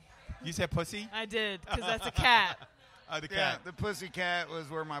 Nothing. You said pussy? I did, because that's a cat. The Yeah, cat. the pussy cat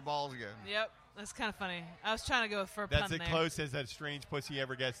was where my balls go. Yep. That's kind of funny. I was trying to go for a That's pun the there. closest that strange pussy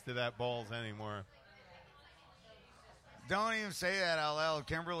ever gets to that balls anymore. Don't even say that out loud.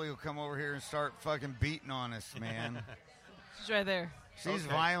 Kimberly will come over here and start fucking beating on us, man. She's right there. She's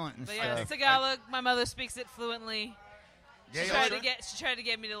Okay. violent and But yeah, stuff. Tagalog. My mother speaks it fluently. Yeah, She tried to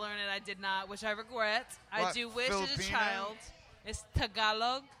get me to learn it. I did not, which I regret. I What, do wish as a Filipino? child. It's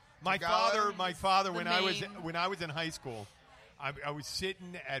Tagalog. My Tagalog? father, The when I was in high school, I was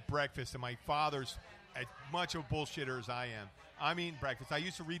sitting at breakfast, and my father's as much of a bullshitter as I am. I mean, breakfast. I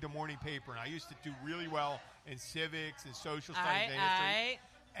used to read the morning paper, and I used to do really well in civics and social studies and history.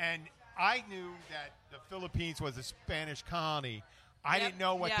 And I knew that the Philippines was a Spanish colony. I Yep, didn't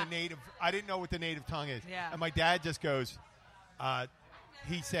know what yeah. I didn't know what the native tongue is. Yeah. And my dad just goes,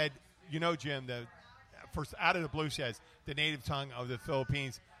 he said, Jim, the first out of the blue says the native tongue of the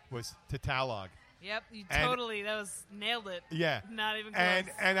Philippines was Tagalog. Yep, you And- totally. That was nailed it. Yeah. Not even close.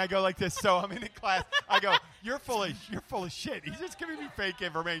 And I go like this. So I'm in the class. I go, you're full of shit. He's just giving me fake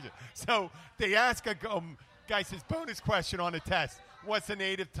information. So they ask a guy says bonus question on the test. What's the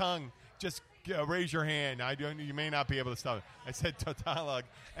native tongue? Just raise your hand. You may not be able to stop it. I said Tagalog,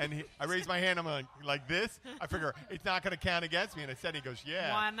 and I raised my hand. I'm like this. I figure it's not going to count against me. And I said, he goes,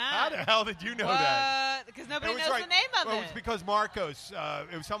 yeah. Why not? How the hell did you know that? Because nobody It was knows right. the name of Well, it. it was because Marcos.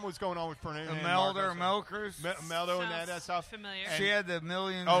 Something was going on with Fernando. Imelda or Milkers. Meldo and Sounds that stuff. familiar. And She had the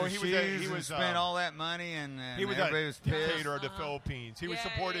millions Oh, of he shoes was, and spent all that money, and He was everybody a was pissed. dictator of the Philippines. He was Yeah,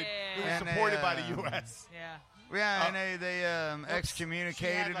 supported. yeah, He was yeah. And supported they, by the U.S. Yeah. Yeah, Uh, and they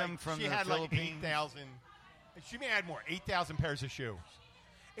excommunicated him from she the had Philippines. Like 8,000. She may have more. 8,000 pairs of shoes.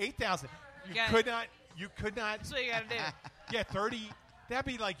 8,000. You got- could not. You could not. That's what you got to do. Yeah, 30. That'd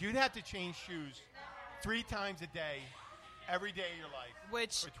be like you'd have to change shoes 3 times a day, every day of your life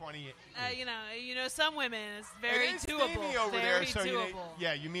Which, for 20 years. some women, it's very it is doable. steamy over very there, so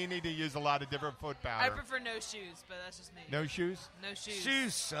doable. you may need to use a lot of different foot I powder. prefer no shoes, but that's just me. No shoes. No shoes.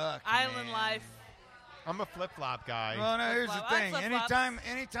 Shoes suck. Island man. life. I'm a flip flop guy. Well, no, here's the Flip-flop. I thing. flip-flops.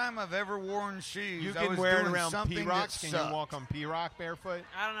 Anytime I've ever worn shoes, you I can was wear it doing around something P-Rocks. that Can you sucked. walk on P-Rock barefoot?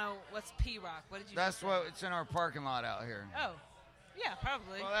 I don't know. What's P-Rock? What did you That's just say? what it's in our parking lot out here. Oh. Yeah,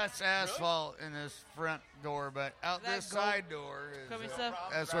 probably. Well, that's asphalt in this front door, but out That this gold- side door Cover is stuff?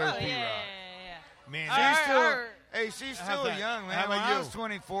 that's Oh, where yeah, it's yeah, P-Rock. yeah, yeah. Man, She's still- Hey, she's How's still that? young, man. How When about I you? was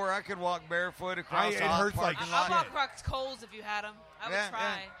 24, I could walk barefoot across it the hot hurts like parking I'll lot. walk across Coles if you had them. I would Yeah,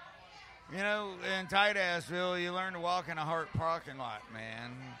 try. You know, in Tight-Assville, you learn to walk in a hard parking lot,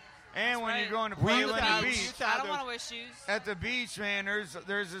 man. And That's when right. you're going to We play used on to the have- beach, I don't want to wear shoes. at the beach, man,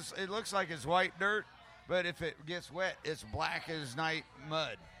 there's this. It looks like it's white dirt, but if it gets wet, it's black as night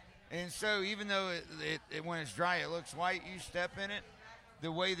mud. And so, even though it when it's dry, it looks white. You step in it,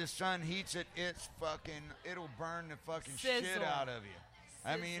 the way the sun heats it, it'll burn the fucking shit Sizzle. out of you.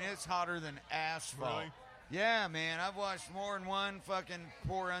 I mean, Sizzle. it's hotter than asphalt. Really? Yeah, man. I've watched more than one fucking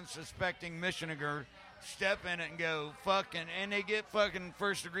poor unsuspecting Michigander step in it and go fucking, and they get fucking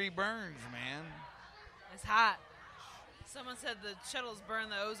first-degree burns, man. It's hot. Someone said the shuttles burn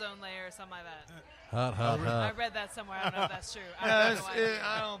the ozone layer or something like that. Hot, hot, I hot. read that somewhere. I don't know if that's true. I No, have no it's- idea.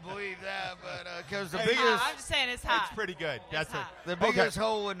 I don't believe that, but because the Hey, biggest I'm just saying it's hot. It's pretty good. That's It's hot. the biggest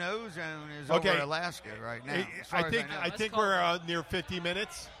hole in the ozone is Okay. over Alaska right now. as far I as think know. I It's think cold. we're near 50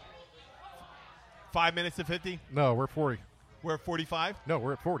 minutes. 5 minutes to 50. No, we're 40. We're at 45. No,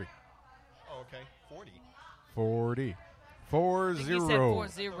 we're at 40. Oh, okay, 40. 40. I think he said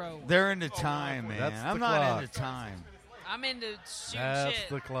 4-0. 4-0. They're into time, man. That's the I'm not clock. into time. I'm into shoot That's shit.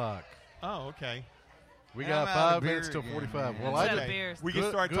 the clock. Oh, okay. We I'm got out of 5 minutes beer till again, 45. man. Well, I'm I out of just, beers. We can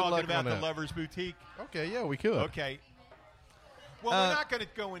Good- start good talking luck about on the that. Lovers Boutique. okay, yeah, we could. Okay. Well, we're not going to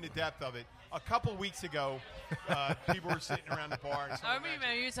go into depth of it. A couple weeks ago, people were sitting around the bar. And I someone remember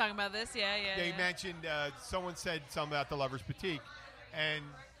mentioned- you were talking about this. Yeah. they yeah. mentioned someone said something about the Lovers Boutique, and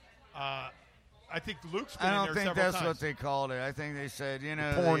I think Luke's been I in don't there think several that's times. what they called it. I think they said, you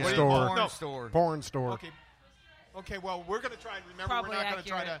know, Porn the, store. Porn No. store. Porn store. Okay. Okay. Well, we're going to try and remember. Probably we're not going to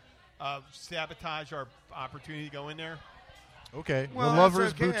try accurate. to sabotage our opportunity to go in there. Okay. Well, the that's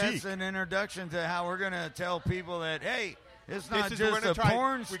Lovers okay. Boutique. That's an introduction to how we're going to tell people that, hey, it's not is- we're just gonna a try-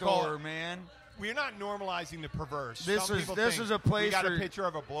 porn we call store, it- man. We're not normalizing the perverse. This Some is people this think is a place we got where a picture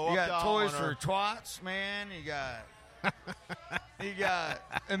of a blow you up got doll toys on for our- twats, man. You got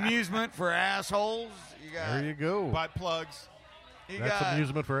amusement for assholes. You got There you go. butt plugs, you That's got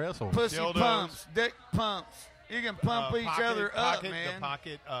amusement for assholes. pussy dildos. pumps, dick pumps. You can pump each pocket, other pocket, up, man. The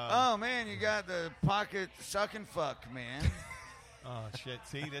pocket. Oh man, you got the pocket suck and fuck, man. Oh shit!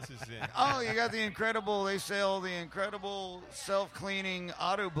 See, this is it. Oh, you got the incredible. They sell the incredible self-cleaning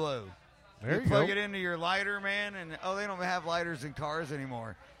auto blow. There you plug go. it into your lighter, man, and they don't have lighters in cars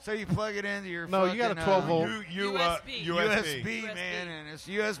anymore. So you plug it into your No, you got a 12 volt. USB. USB, USB. man, and it's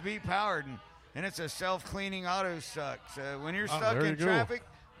USB powered, and it's a self-cleaning auto suck. So when you're stuck there in you go. traffic,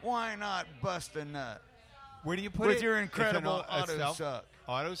 why not bust a nut Where do you put with it? your It's an incredible a auto self- suck?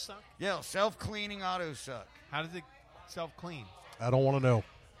 Auto suck? Yeah, self-cleaning auto suck. How does it self clean? I don't want to know.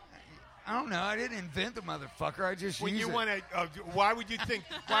 I don't know. I didn't invent the motherfucker. I just When use you it. want to, why would you think?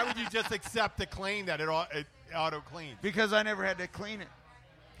 Why would you just accept the claim that it auto cleans? Because I never had to clean it.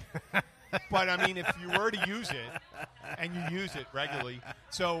 But I mean, if you were to use it, and you use it regularly,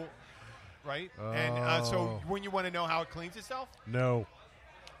 so right, and so Oh. when you want to know how it cleans itself, No.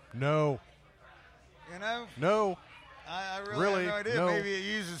 No. You know? No. I really, Really? have no idea. No. Maybe it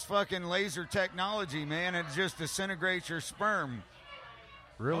uses fucking laser technology, man. It just disintegrates your sperm.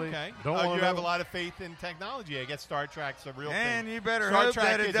 Really? okay. Don't want You to have know. a lot of faith in technology. I guess Star Trek's a real And thing. you better Star hope Trek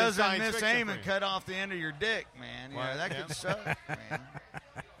that is it a doesn't science miss fiction aim and thing. cut off the end of your dick, man. You know, Right, that yeah. could suck, man.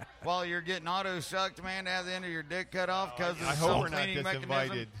 While you're getting auto sucked, man, to have the end of your dick cut off because I the hope we're not self-cleaning mechanism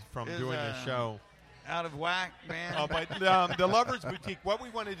disinvited from is, doing this show. out of whack, man. But the Lovers Boutique, what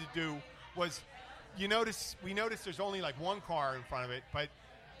we wanted to do was, we noticed there's only like one car in front of it, but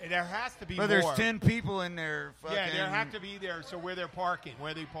there has to be but more. there's 10 people in there. Fucking, Yeah, there have to be there. So where they're parking,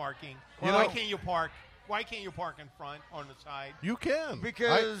 where they parking? You Why know- can't you park? Why can't you park in front on the side? You can.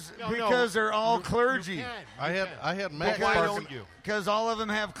 because No, because they're all you clergy. can. I You had can. I had But Max why parking. don't you? Because all of them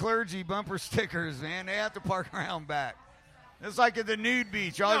have clergy bumper stickers, man. They have to park around back. It's like at the nude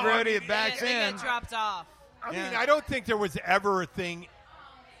beach. All No, I everybody mean, backs They in. get dropped off. I Yeah. mean, I don't think there was ever a thing.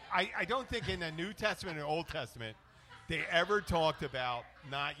 I don't think in the New Testament or Old Testament they ever talked about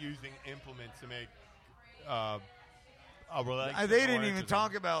not using implements to make a relationship. They didn't more even interesting.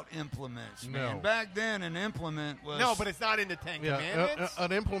 talk about implements, man. No. Back then, an implement was No, but it's not in the Ten Yeah, Commandments.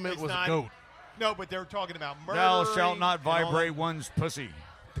 an implement It's was not- a goat. No, but they were talking about murder. thou shalt not vibrate one's pussy.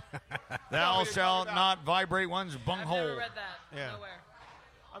 Thou No, it's shalt about- not vibrate one's I've never bunghole. read that. Yeah. Nowhere.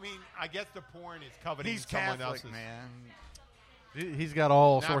 I mean, I guess the porn is coveting He's someone Catholic, else's. man. He's got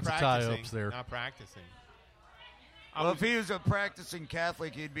all Not sorts of practicing, tie-ups there. Not practicing. Well, if he was a practicing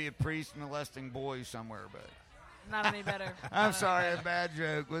Catholic, he'd be a priest molesting boys somewhere. But Not any better. I'm sorry, a bad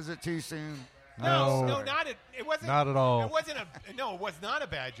joke. Was it too soon? No, No. not it. It wasn't. Not at all. It wasn't a. No, it was not a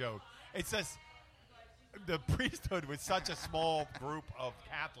bad joke. It's just the priesthood was such a small group of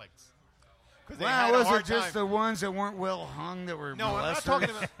Catholics. 'Cause they Wow, had a was hard it just time. the ones that weren't well hung that were No, I'm not molesters? talking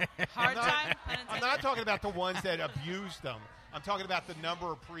about. Hard I'm not- time. I'm not talking about the ones that abused them. I'm talking about the number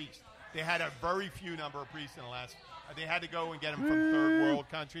of priests. They had a very few number of priests in the last. They had to go and get them from third world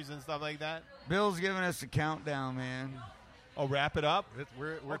countries and stuff like that. Bill's giving us a countdown, man. Oh, wrap it up.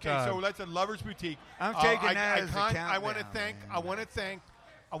 We're Okay, time. so let's a Lovers Boutique. I'm taking I that as a can't- I want to countdown, thank. man. I want to thank.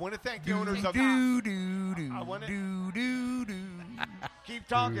 I want to thank the owners of. Do, do, do, I wanna- do, do, do. Keep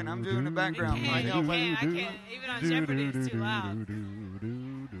talking. I'm doing the background. I I know, can't. but- I can't. Even on Jeopardy, it's too loud.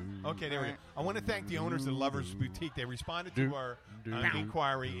 Okay, there we go. Right. I want to thank the owners of Lovers Boutique. They responded to our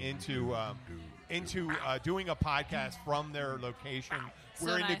inquiry into doing a podcast from their location. So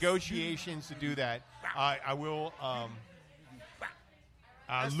We're in nice. negotiations to do that. I will.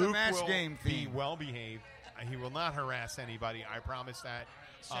 That's the Luke match will game be theme. well behaved. He will not harass anybody. I promise that.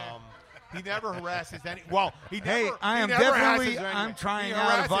 Sure. He never harasses any. Well, he never. Hey, I he am never definitely. harasses anyone. I'm trying He out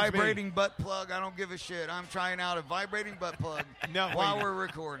a harasses me. vibrating butt plug. I don't give a shit. I'm trying out a vibrating butt plug No, while wait. we're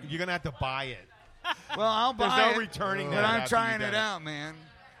recording. You're gonna have to buy it. Well, I'll There's buy no it, returning but that I'm after trying you it get out, man.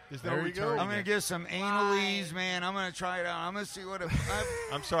 There's no There you go. returning. I'm gonna it. get some anal-ease, man. I'm gonna try it out. I'm gonna see what.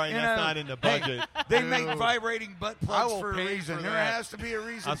 I'm sorry, You that's know, not in the hey, budget. They make vibrating butt I plugs will for a pay reason. for There that. has to be a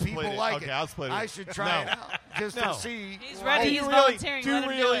reason I'll split people it. like Okay, it. I'll split it. I should try No. it out just No. to see. He's why- ready. Oh, He's you volunteering. Really, Let him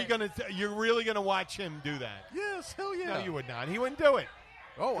do really it. you're really gonna watch him do that? Yes, hell yeah. No, you would not. He wouldn't do it.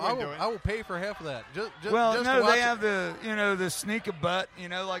 Oh, You I wouldn't will. do it. I will pay for half of that. Just Well, just no, to watch they it. have the sneak a butt,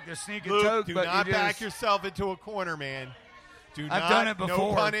 like the sneak a Luke, toke, do but not you just, back yourself into a corner, man. Do I've not. done it No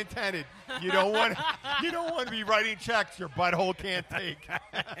before. pun intended. You don't want. You don't want to be writing checks your butthole can't take.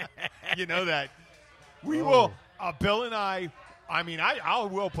 You know that. We will. Bill and I mean, I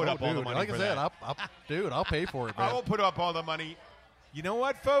will put Oh, up all the dude, money. like for I said, that. I'll pay for it. I Man. will put up all the money. You know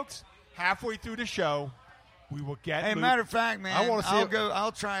what, folks? Halfway through the show, we will get. Hey, Luke. matter of fact, man, I wanna see it-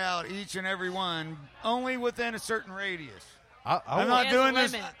 I'll try out each and every one, only within a certain radius. I I'm want- not He has a doing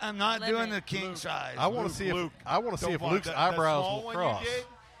this. limit. I'm not doing Limit. the king size. I want to see if Luke, I want to see the if one- Luke's the eyebrows small will one cross. You did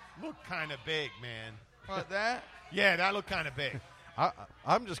looked kind of big, man. What, that? Yeah, that looked kind of big.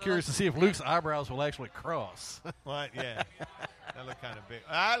 I'm just curious to see if Luke's eyebrows will actually cross. What? Yeah, that looked kind of big.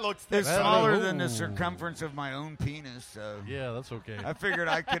 That looks. It's That smaller is- than the ooh. circumference of my own penis, so Yeah, that's okay. I figured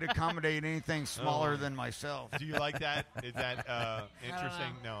I could accommodate anything smaller than myself. Do you like that? Is that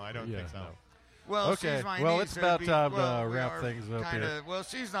interesting? No, I don't Yeah, think so. no. Well, Okay, she's my well, niece, it's so about it'd time to well, we wrap are things up kinda, here. Well,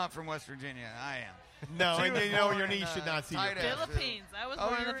 she's not from West Virginia. I am. No, She and was you know born your in, niece should not see your tight face. ass. Philippines. I was Oh,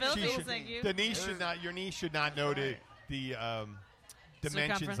 born in you're the in the Philippines. should- Thank you. The niece should not. Your niece should not know the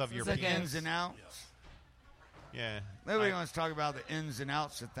dimensions of your The Okay. penis. ins and outs. Yeah. Nobody I- wants to talk about the ins and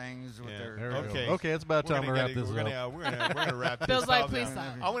outs of things with Yeah. their. There we Okay. go. Okay, it's about We're time to gonna wrap get- this we're up. gonna, we're gonna wrap this Bill's like, up. please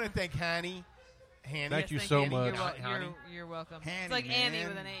now. stop. I want to thank Hanny. Hanny. Thank you Yes, so Andy, much. You're welcome. Hanny, It's like Annie man.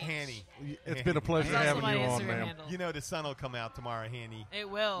 with an H. Hanny. It's been a pleasure It's also having my you on, Instagram man. handle. You know the sun will come out tomorrow, Hanny. It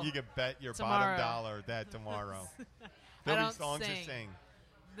will. You can bet your Tomorrow. bottom dollar that tomorrow. I There'll be don't songs sing. to sing.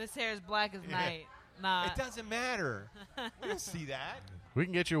 This hair is black as Yeah. night. Nah. It doesn't matter. We'll see that. We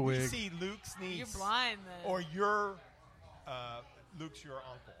can get you a We wig. see Luke's niece. You're blind then. Or your Luke's your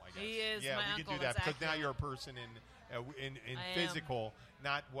uncle, I guess. He is yeah, my we uncle, can do that that's because now accurate. you're a person in I am. physical,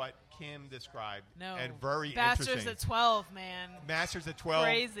 not what Kim described. no. And very Bachelor's interesting. at 12, man. Masters at 12.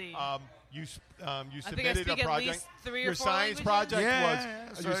 Crazy. You I think I submitted speak a at project. least 3 or Your 4 science languages. project Yeah,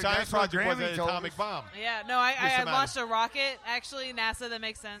 was so your science that's what project was Grammy an told atomic us. bomb. Yeah, no, I Just about. launched a rocket, actually, NASA, that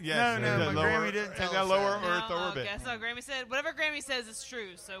makes sense. Yes, No, in but the Grammy lower, didn't tell in the us lower that. Earth No, orbit. okay, so Grammy said, whatever Grammy says is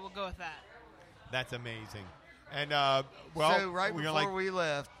true, so we'll go with that. That's amazing. And well, so right we're before gonna we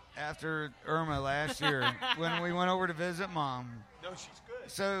left, after Irma last year, when we went over to visit Mom, no, she's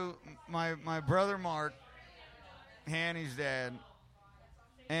good. so my brother Mark, Hanny's dad,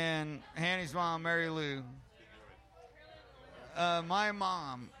 and Hanny's mom, Mary Lou, my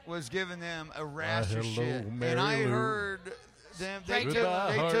mom was giving them a rash of hello, shit, Mary and I Lou. heard them. They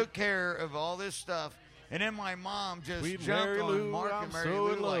Goodbye, heart. took care of all this stuff, and then my mom just Sweet jumped Mary on Lou, Mark I'm and Mary so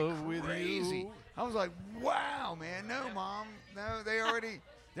Lou in like love with crazy. you. I was like, "Wow, man, no, Mom, no, they already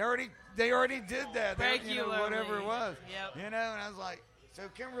did that. They, whatever it was, Yep. And I was like, so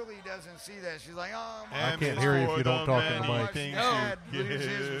Kimberly doesn't see that. She's like, oh, Mom, I can't hear you if you don't talk in the my mic. dad loses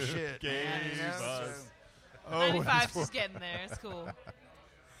his shit, gave man, us. so, 95's just getting there. It's cool.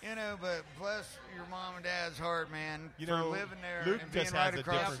 but bless your mom and dad's heart, man, You for know, living there Luke and being just right has a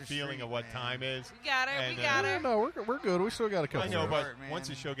across different the feeling street, of what man. time is. We got her. And, We got Yeah, her. no, we're good. We still got a couple. I know, more. but Smart, man. once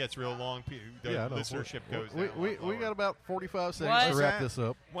the show gets real long, the Yeah, I know. listenership goes we, down. we, a lot we got lower. about 45 seconds What? to wrap this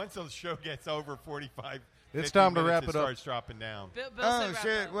up. Once the show gets over 45, It's 50 time to minutes, wrap it up. Starts dropping down. Bill Oh, said wrap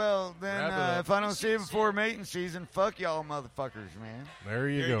shit. up. Well, then Wrap it up. if I don't see him before mating season, fuck y'all motherfuckers, man. There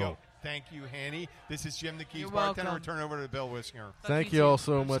you There go. you go. Thank you, Hanny. This is Jim the Keys You're bartender. welcome. Return over to Bill Wissinger. Thank you you all too.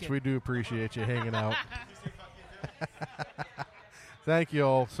 so I'm just much. kidding. We do appreciate you hanging out. Thank you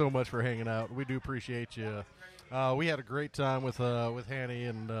all so much for hanging out. We do appreciate you. We had a great time with Hanny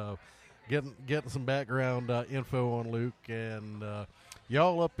and getting some background info on Luke and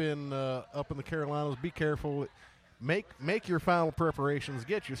y'all up in the Carolinas. Be careful. Make your final preparations.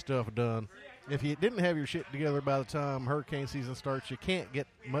 Get your stuff done. If you didn't have your shit together by the time hurricane season starts, you can't get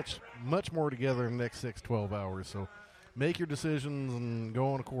much more together in the next 6-12 hours. So make your decisions and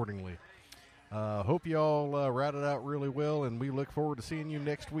go on accordingly. Hope you all rat it out really well, and we look forward to seeing you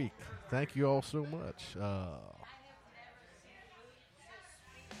next week. Thank you all so much.